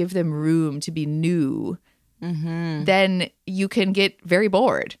don't give them room to be new, then you can get very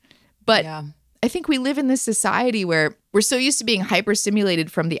bored. But I think we live in this society where we're so used to being hyperstimulated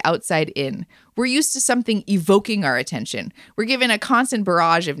from the outside in. We're used to something evoking our attention. We're given a constant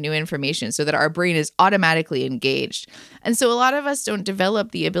barrage of new information so that our brain is automatically engaged. And so a lot of us don't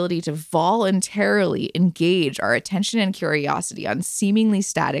develop the ability to voluntarily engage our attention and curiosity on seemingly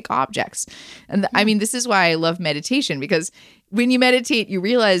static objects. And I mean, this is why I love meditation, because when you meditate, you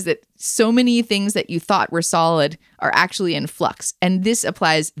realize that so many things that you thought were solid are actually in flux. And this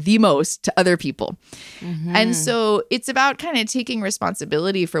applies the most to other people. And so it's about kind of taking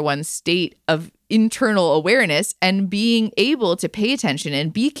responsibility for one's state of internal awareness and being able to pay attention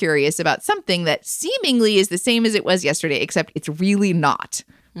and be curious about something that seemingly is the same as it was yesterday, except it's really not,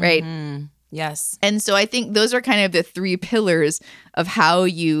 right? Yes. And so I think those are kind of the three pillars of how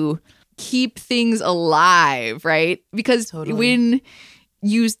you keep things alive, right? Because when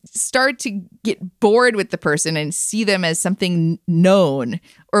you start to get bored with the person and see them as something known,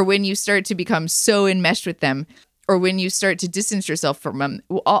 or when you start to become so enmeshed with them, or when you start to distance yourself from them,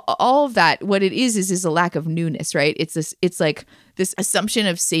 all of that, what it is a lack of newness, right? It's like this assumption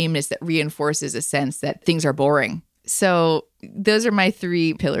of sameness that reinforces a sense that things are boring. So those are my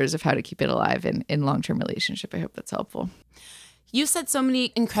three pillars of how to keep it alive in long-term relationship. I hope that's helpful. You said so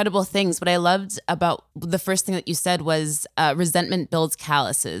many incredible things. What I loved about the first thing that you said was resentment builds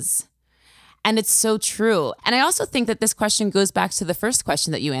calluses. And it's so true. And I also think that this question goes back to the first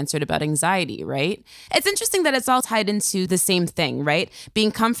question that you answered about anxiety, right? It's interesting that it's all tied into the same thing, right?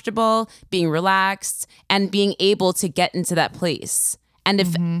 Being comfortable, being relaxed, and being able to get into that place. And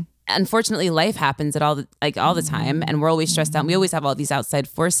if unfortunately life happens all the time, and we're always stressed out, and we always have all these outside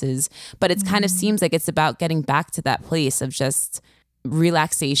forces, but it kind of seems like it's about getting back to that place of just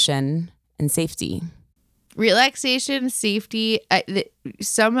relaxation and safety. Relaxation, safety,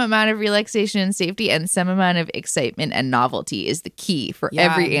 some amount of relaxation and safety, and some amount of excitement and novelty is the key for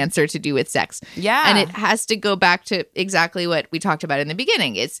every answer to do with sex. Yeah. And it has to go back to exactly what we talked about in the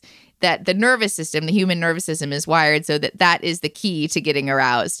beginning. It's that the nervous system, the human nervous system, is wired so that is the key to getting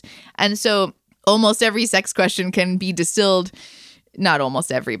aroused. And so almost every sex question can be distilled, not almost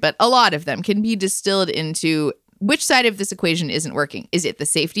every, but a lot of them can be distilled into which side of this equation isn't working? Is it the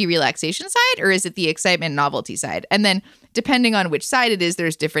safety relaxation side, or is it the excitement novelty side? And then depending on which side it is,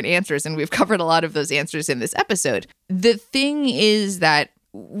 there's different answers. And we've covered a lot of those answers in this episode. The thing is that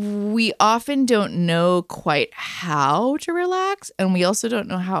we often don't know quite how to relax. And we also don't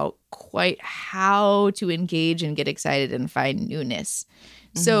know quite how to engage and get excited and find newness.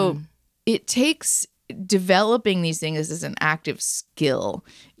 So it takes developing these things as an active skill.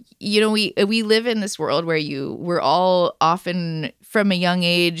 You know, we live in this world where we're all often from a young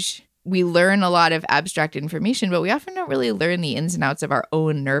age, we learn a lot of abstract information, but we often don't really learn the ins and outs of our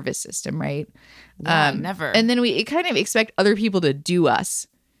own nervous system, right? Yeah, never. And then we kind of expect other people to do us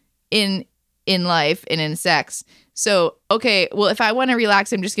in life and in sex. So, okay, well, if I want to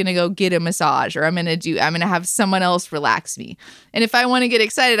relax, I'm just going to go get a massage, or I'm going to have someone else relax me. And if I want to get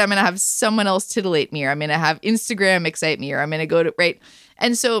excited, I'm going to have someone else titillate me, or I'm going to have Instagram excite me, or I'm going to go to, right?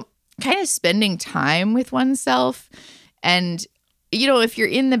 And so kind of spending time with oneself. And, you know, if you're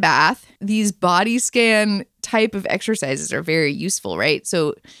in the bath, these body scan type of exercises are very useful, right?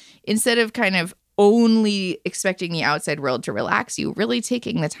 So instead of kind of only expecting the outside world to relax you, really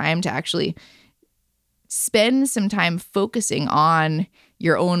taking the time to actually spend some time focusing on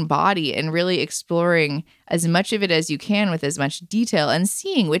your own body and really exploring as much of it as you can with as much detail and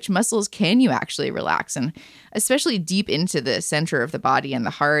seeing which muscles can you actually relax, and especially deep into the center of the body and the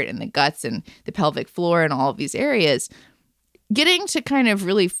heart and the guts and the pelvic floor and all of these areas. Getting to kind of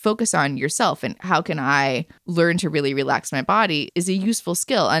really focus on yourself and how can I learn to really relax my body is a useful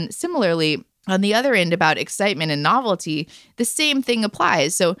skill. And similarly, on the other end about excitement and novelty, the same thing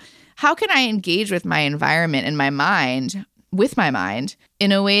applies. So how can I engage with my environment and my mind, with my mind,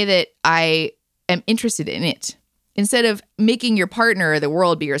 in a way that I am interested in it, instead of making your partner or the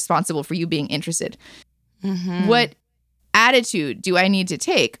world be responsible for you being interested? What attitude do I need to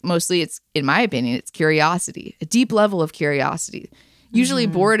take? Mostly it's, in my opinion, it's curiosity, a deep level of curiosity. Usually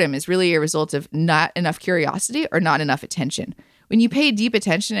boredom is really a result of not enough curiosity or not enough attention. When you pay deep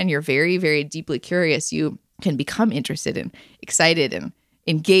attention and you're very, very deeply curious, you can become interested and excited and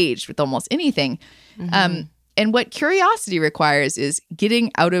engaged with almost anything. And what curiosity requires is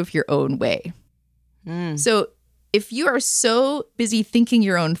getting out of your own way. So if you are so busy thinking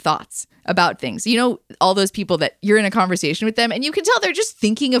your own thoughts about things, you know, all those people that you're in a conversation with them and you can tell they're just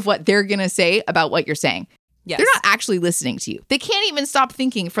thinking of what they're going to say about what you're saying. Yes. They're not actually listening to you. They can't even stop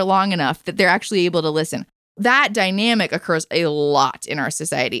thinking for long enough that they're actually able to listen. That dynamic occurs a lot in our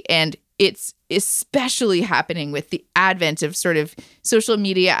society. And it's especially happening with the advent of sort of social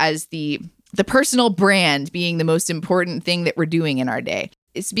media as the personal brand being the most important thing that we're doing in our day.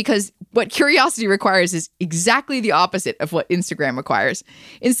 It's because what curiosity requires is exactly the opposite of what Instagram requires.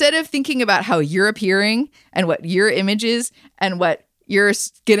 Instead of thinking about how you're appearing and what your image is and what you're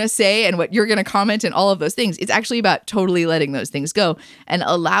going to say and what you're going to comment and all of those things, it's actually about totally letting those things go and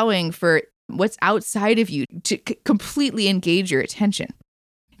allowing for what's outside of you to completely engage your attention.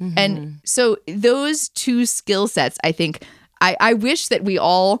 And so those two skill sets, I think, I wish that we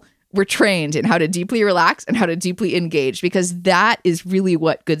all were trained in how to deeply relax and how to deeply engage, because that is really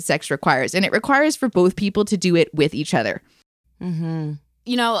what good sex requires. And it requires for both people to do it with each other. You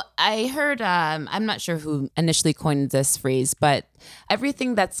know, I heard, I'm not sure who initially coined this phrase, but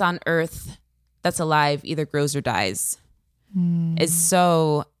everything that's on earth that's alive either grows or dies is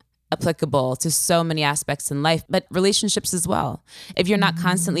so applicable to so many aspects in life, but relationships as well. If you're not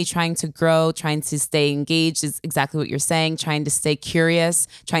constantly trying to grow, trying to stay engaged, is exactly what you're saying, trying to stay curious,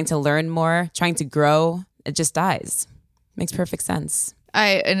 trying to learn more, trying to grow, it just dies. Makes perfect sense.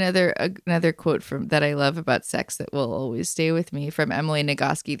 Another quote from that I love about sex that will always stay with me, from Emily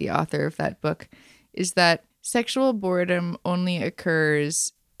Nagoski, the author of that book, is that sexual boredom only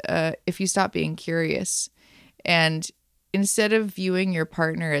occurs if you stop being curious. And instead of viewing your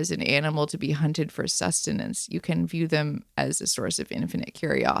partner as an animal to be hunted for sustenance, you can view them as a source of infinite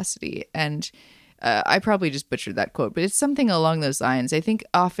curiosity. And I probably just butchered that quote, but it's something along those lines. I think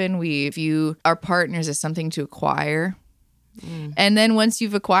often we view our partners as something to acquire. And then once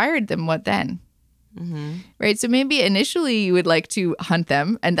you've acquired them, what then? Right? So maybe initially you would like to hunt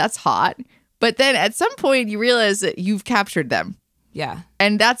them, and that's hot. But then at some point you realize that you've captured them. Yeah.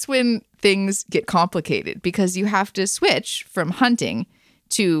 And that's when things get complicated, because you have to switch from hunting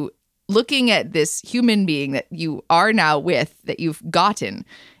to looking at this human being that you are now with, that you've gotten,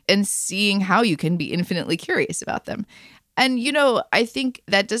 and seeing how you can be infinitely curious about them. And, you know, I think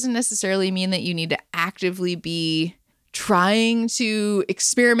that doesn't necessarily mean that you need to actively be trying to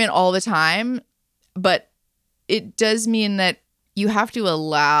experiment all the time, but it does mean that you have to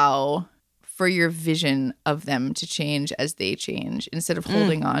allow for your vision of them to change as they change, instead of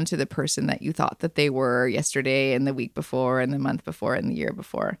holding on to the person that you thought that they were yesterday and the week before and the month before and the year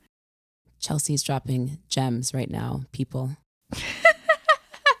before. Chelsea's dropping gems right now, people.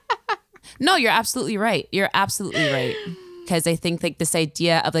 No, you're absolutely right. You're absolutely right. Because I think like this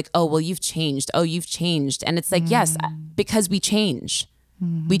idea of like, oh, well, you've changed. Oh, you've changed. And it's like, yes, because we change.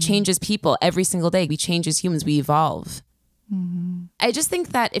 We change as people every single day. We change as humans. We evolve. I just think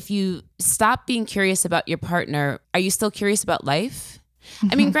that if you stop being curious about your partner, are you still curious about life?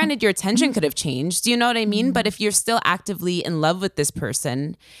 I mean, granted, your attention could have changed. Do you know what I mean? But if you're still actively in love with this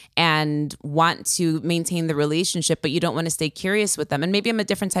person and want to maintain the relationship, but you don't want to stay curious with them, and maybe I'm a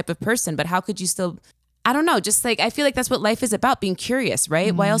different type of person, but how could you still, I don't know, just like, I feel like that's what life is about, being curious,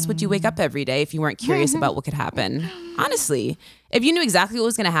 right? Why else would you wake up every day if you weren't curious about what could happen? Honestly, if you knew exactly what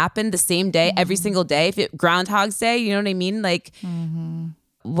was going to happen the same day, every single day, if it Groundhog's Day, you know what I mean? Like,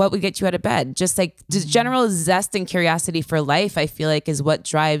 what would get you out of bed? Just like just general zest and curiosity for life, I feel like, is what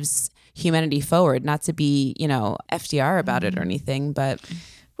drives humanity forward. Not to be, you know, FDR about it or anything, but.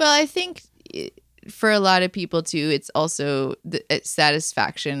 Well, I think for a lot of people too, it's also the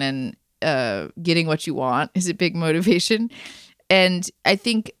satisfaction and getting what you want is a big motivation. And I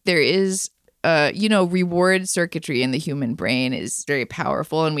think there is, reward circuitry in the human brain is very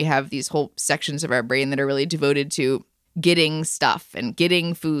powerful. And we have these whole sections of our brain that are really devoted to getting stuff and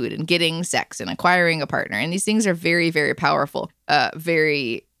getting food and getting sex and acquiring a partner. And these things are very, very powerful,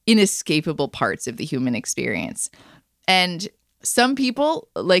 very inescapable parts of the human experience. And some people,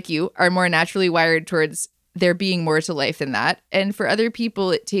 like you, are more naturally wired towards there being more to life than that. And for other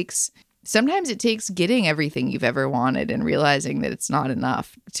people, sometimes it takes getting everything you've ever wanted and realizing that it's not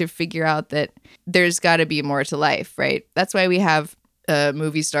enough to figure out that there's got to be more to life, right? That's why we have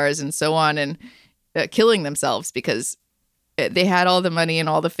movie stars and so on and killing themselves because they had all the money and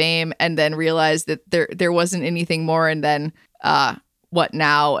all the fame and then realized that there wasn't anything more, and then what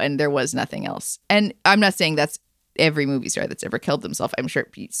now? And there was nothing else. And I'm not saying that's every movie star that's ever killed themselves. I'm sure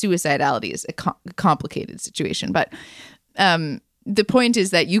suicidality is a complicated situation, but the point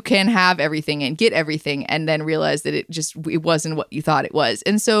is that you can have everything and get everything and then realize that it wasn't what you thought it was.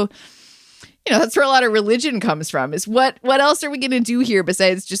 And so, that's where a lot of religion comes from, is what else are we going to do here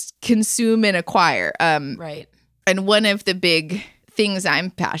besides just consume and acquire? Right. And one of the big things I'm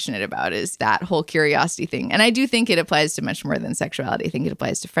passionate about is that whole curiosity thing. And I do think it applies to much more than sexuality. I think it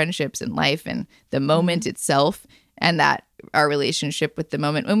applies to friendships and life and the moment itself, and that our relationship with the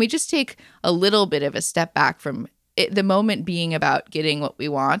moment. When we just take a little bit of a step back from the moment being about getting what we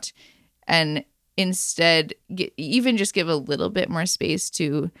want, and instead even just give a little bit more space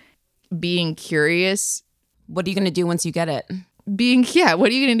to being curious. What are you going to do once you get it? What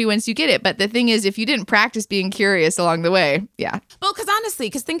are you going to do once you get it? But the thing is, if you didn't practice being curious along the way, yeah. Well,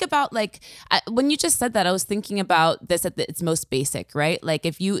 because think about when you just said that, I was thinking about this at its most basic, right? Like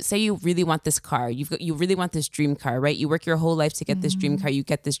if you say you really want this car, you really want this dream car, right? You work your whole life to get this dream car, you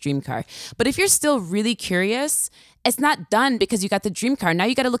get this dream car. But if you're still really curious, it's not done because you got the dream car. Now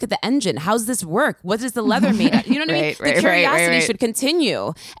you got to look at the engine. How's this work? What is the leather made of? You know what I mean? The curiosity should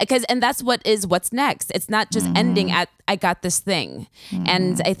continue, and that's what's next. It's not just ending at I got this thing.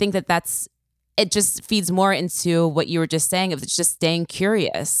 And I think it just feeds more into what you were just saying of just staying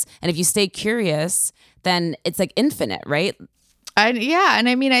curious. And if you stay curious, then it's like infinite, right? And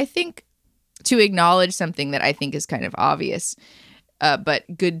I mean, I think to acknowledge something that I think is kind of obvious, but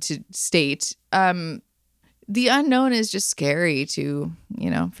good to state, the unknown is just scary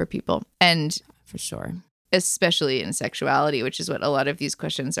for people. And for sure, especially in sexuality, which is what a lot of these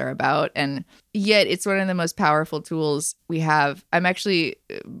questions are about. And yet it's one of the most powerful tools we have. I'm actually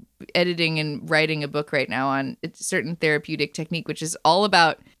editing and writing a book right now on a certain therapeutic technique, which is all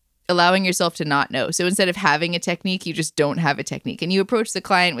about allowing yourself to not know. So instead of having a technique, you just don't have a technique. And you approach the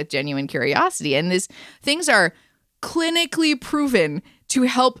client with genuine curiosity. And these things are clinically proven to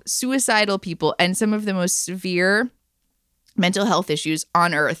help suicidal people and some of the most severe mental health issues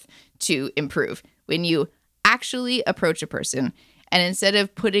on earth to improve. When you actually approach a person and instead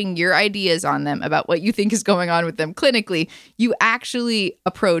of putting your ideas on them about what you think is going on with them clinically, you actually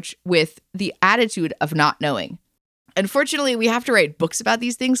approach with the attitude of not knowing. Unfortunately, we have to write books about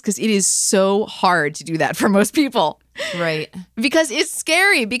these things because it is so hard to do that for most people. Right. Because it's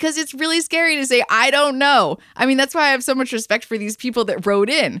scary, because it's really scary to say, I don't know. I mean, that's why I have so much respect for these people that wrote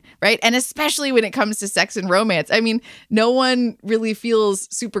in, right? And especially when it comes to sex and romance. I mean, no one really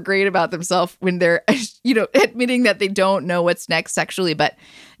feels super great about themselves when they're, admitting that they don't know what's next sexually. But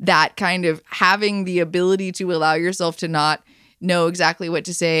that kind of having the ability to allow yourself to not know exactly what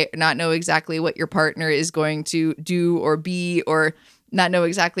to say, not know exactly what your partner is going to do or be, or not know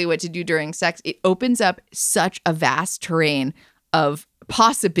exactly what to do during sex, it opens up such a vast terrain of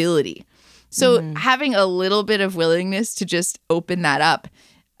possibility. So having a little bit of willingness to just open that up,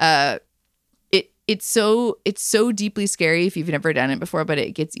 it's so deeply scary if you've never done it before, but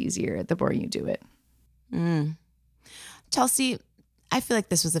it gets easier the more you do it. Chelsea, I feel like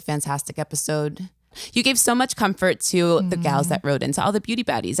this was a fantastic episode. You gave so much comfort to the gals that wrote in, to all the beauty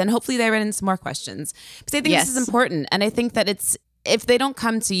baddies, and hopefully they wrote in some more questions. Because I think this is important. And I think that if they don't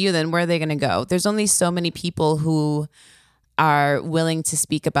come to you, then where are they going to go? There's only so many people who are willing to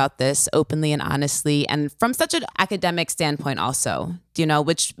speak about this openly and honestly, and from such an academic standpoint also,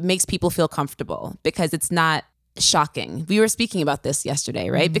 which makes people feel comfortable because it's not shocking. We were speaking about this yesterday,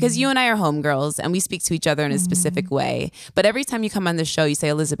 right? Because you and I are homegirls and we speak to each other in a specific way. But every time you come on the show, you say,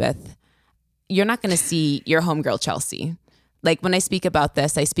 Elizabeth, you're not going to see your homegirl Chelsea. Like when I speak about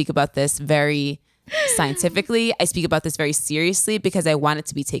this, I speak about this very scientifically. I speak about this very seriously because I want it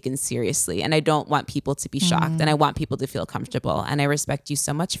to be taken seriously, and I don't want people to be shocked, and I want people to feel comfortable. And I respect you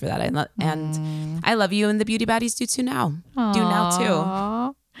so much for that. And I love you, and the beauty baddies do too now. Aww. Do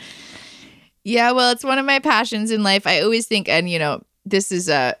now too. Yeah, well, it's one of my passions in life. I always think, and this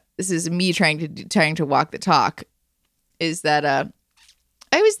is me trying to walk the talk, is that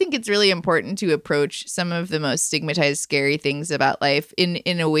I always think it's really important to approach some of the most stigmatized, scary things about life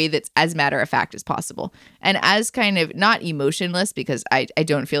in a way that's as matter of fact as possible, and as kind of not emotionless, because I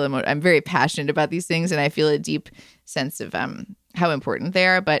don't feel I'm very passionate about these things, and I feel a deep sense of how important they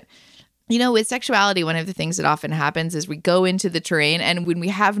are, but. With sexuality, one of the things that often happens is we go into the terrain, and when we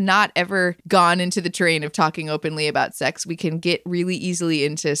have not ever gone into the terrain of talking openly about sex, we can get really easily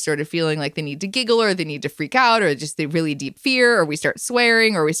into sort of feeling like they need to giggle or they need to freak out or just the really deep fear, or we start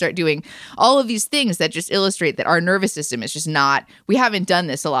swearing or we start doing all of these things that just illustrate that our nervous system is just not, we haven't done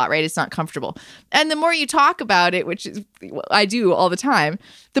this a lot, right? It's not comfortable. And the more you talk about it, which is what I do all the time,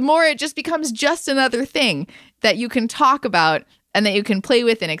 the more it just becomes just another thing that you can talk about and that you can play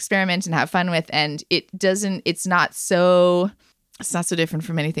with and experiment and have fun with. And it's not so different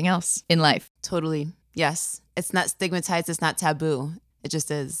from anything else in life. Totally. Yes. It's not stigmatized. It's not taboo. It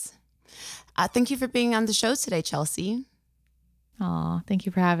just is. Thank you for being on the show today, Chelsea. Oh, thank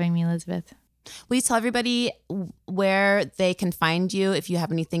you for having me, Elizabeth. Will you tell everybody where they can find you? If you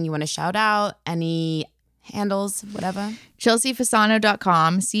have anything you want to shout out, any handles, whatever.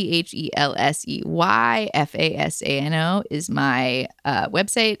 ChelseaFasano.com, ChelseaFasano is my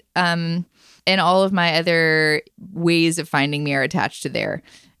website. And all of my other ways of finding me are attached to there.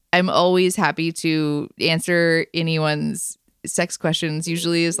 I'm always happy to answer anyone's sex questions,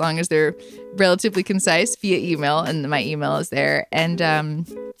 usually as long as they're relatively concise, via email. And my email is there. And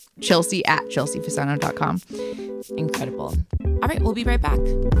Chelsea@ChelseaFasano.com. Incredible. All right, we'll be right back.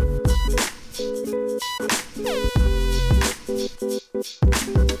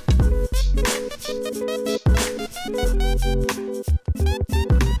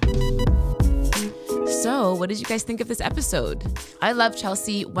 So, what did you guys think of this episode? I love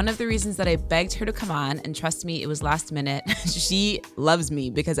Chelsea. One of the reasons that I begged her to come on, and trust me, it was last minute. She loves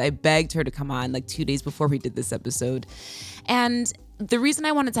me because I begged her to come on like 2 days before we did this episode. And the reason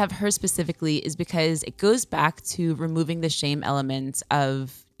I wanted to have her specifically is because it goes back to removing the shame element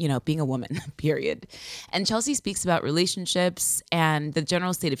of being a woman, period. And Chelsea speaks about relationships and the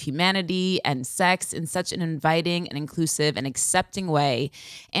general state of humanity and sex in such an inviting and inclusive and accepting way.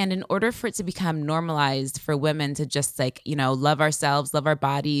 And in order for it to become normalized for women to just love ourselves, love our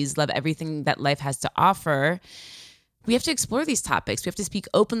bodies, love everything that life has to offer, we have to explore these topics. We have to speak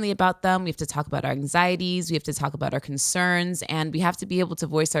openly about them. We have to talk about our anxieties. We have to talk about our concerns. And we have to be able to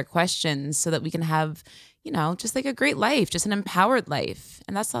voice our questions so that we can have just like a great life, just an empowered life.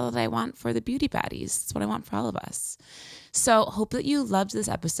 And that's all that I want for the Beauty Baddies. That's what I want for all of us. So hope that you loved this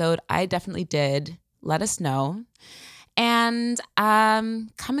episode. I definitely did. Let us know. And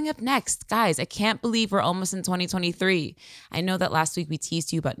coming up next, guys, I can't believe we're almost in 2023. I know that last week we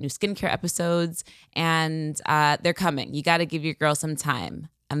teased you about new skincare episodes, and they're coming. You got to give your girl some time.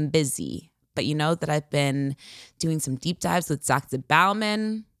 I'm busy. But you know that I've been doing some deep dives with Dr.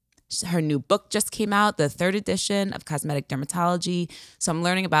 Bauman. Her new book just came out, the 3rd edition of Cosmetic Dermatology. So I'm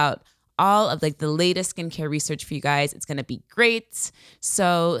learning about all of the latest skincare research for you guys. It's going to be great.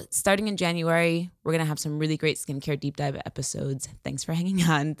 So starting in January, we're going to have some really great skincare deep dive episodes. Thanks for hanging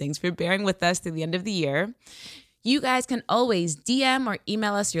on. Thanks for bearing with us through the end of the year. You guys can always DM or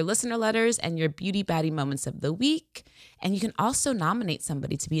email us your listener letters and your Beauty Baddie moments of the week. And you can also nominate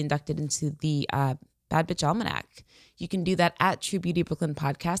somebody to be inducted into the Bad Bitch Almanac. You can do that at True Beauty Brooklyn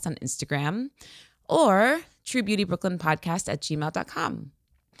Podcast on Instagram or truebeautybrooklynpodcast@gmail.com.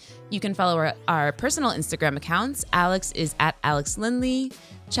 You can follow our personal Instagram accounts. Alex is at Alex Lindley.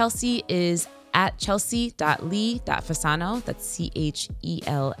 Chelsea is at chelsea.lee.fasano. That's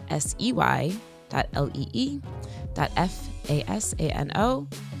CHELSEY.LEE.FASANO.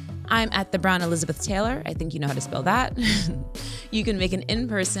 I'm at The Brown Elizabeth Taylor. I think you know how to spell that. You can make an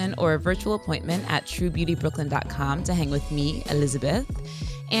in-person or a virtual appointment at truebeautybrooklyn.com to hang with me, Elizabeth.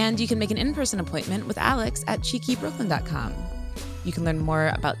 And you can make an in-person appointment with Alex at cheekybrooklyn.com. You can learn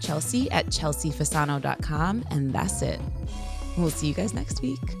more about Chelsea at chelseafasano.com. And that's it. We'll see you guys next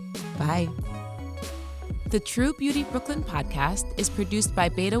week. Bye. The True Beauty Brooklyn podcast is produced by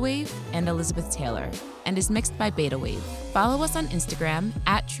Beta Wave and Elizabeth Taylor and is mixed by Beta Wave. Follow us on Instagram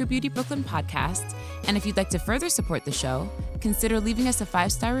at True Beauty Brooklyn Podcast. And if you'd like to further support the show, consider leaving us a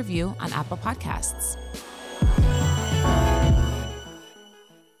 5-star review on Apple Podcasts.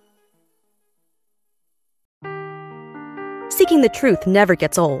 Seeking the truth never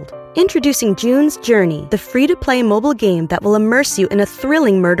gets old. Introducing June's Journey, the free-to-play mobile game that will immerse you in a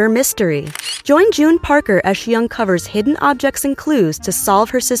thrilling murder mystery. Join June Parker as she uncovers hidden objects and clues to solve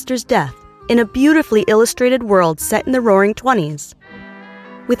her sister's death in a beautifully illustrated world set in the Roaring '20s.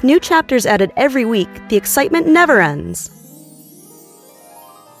 With new chapters added every week, the excitement never ends.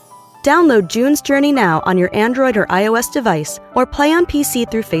 Download June's Journey now on your Android or iOS device, or play on PC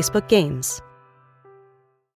through Facebook Games.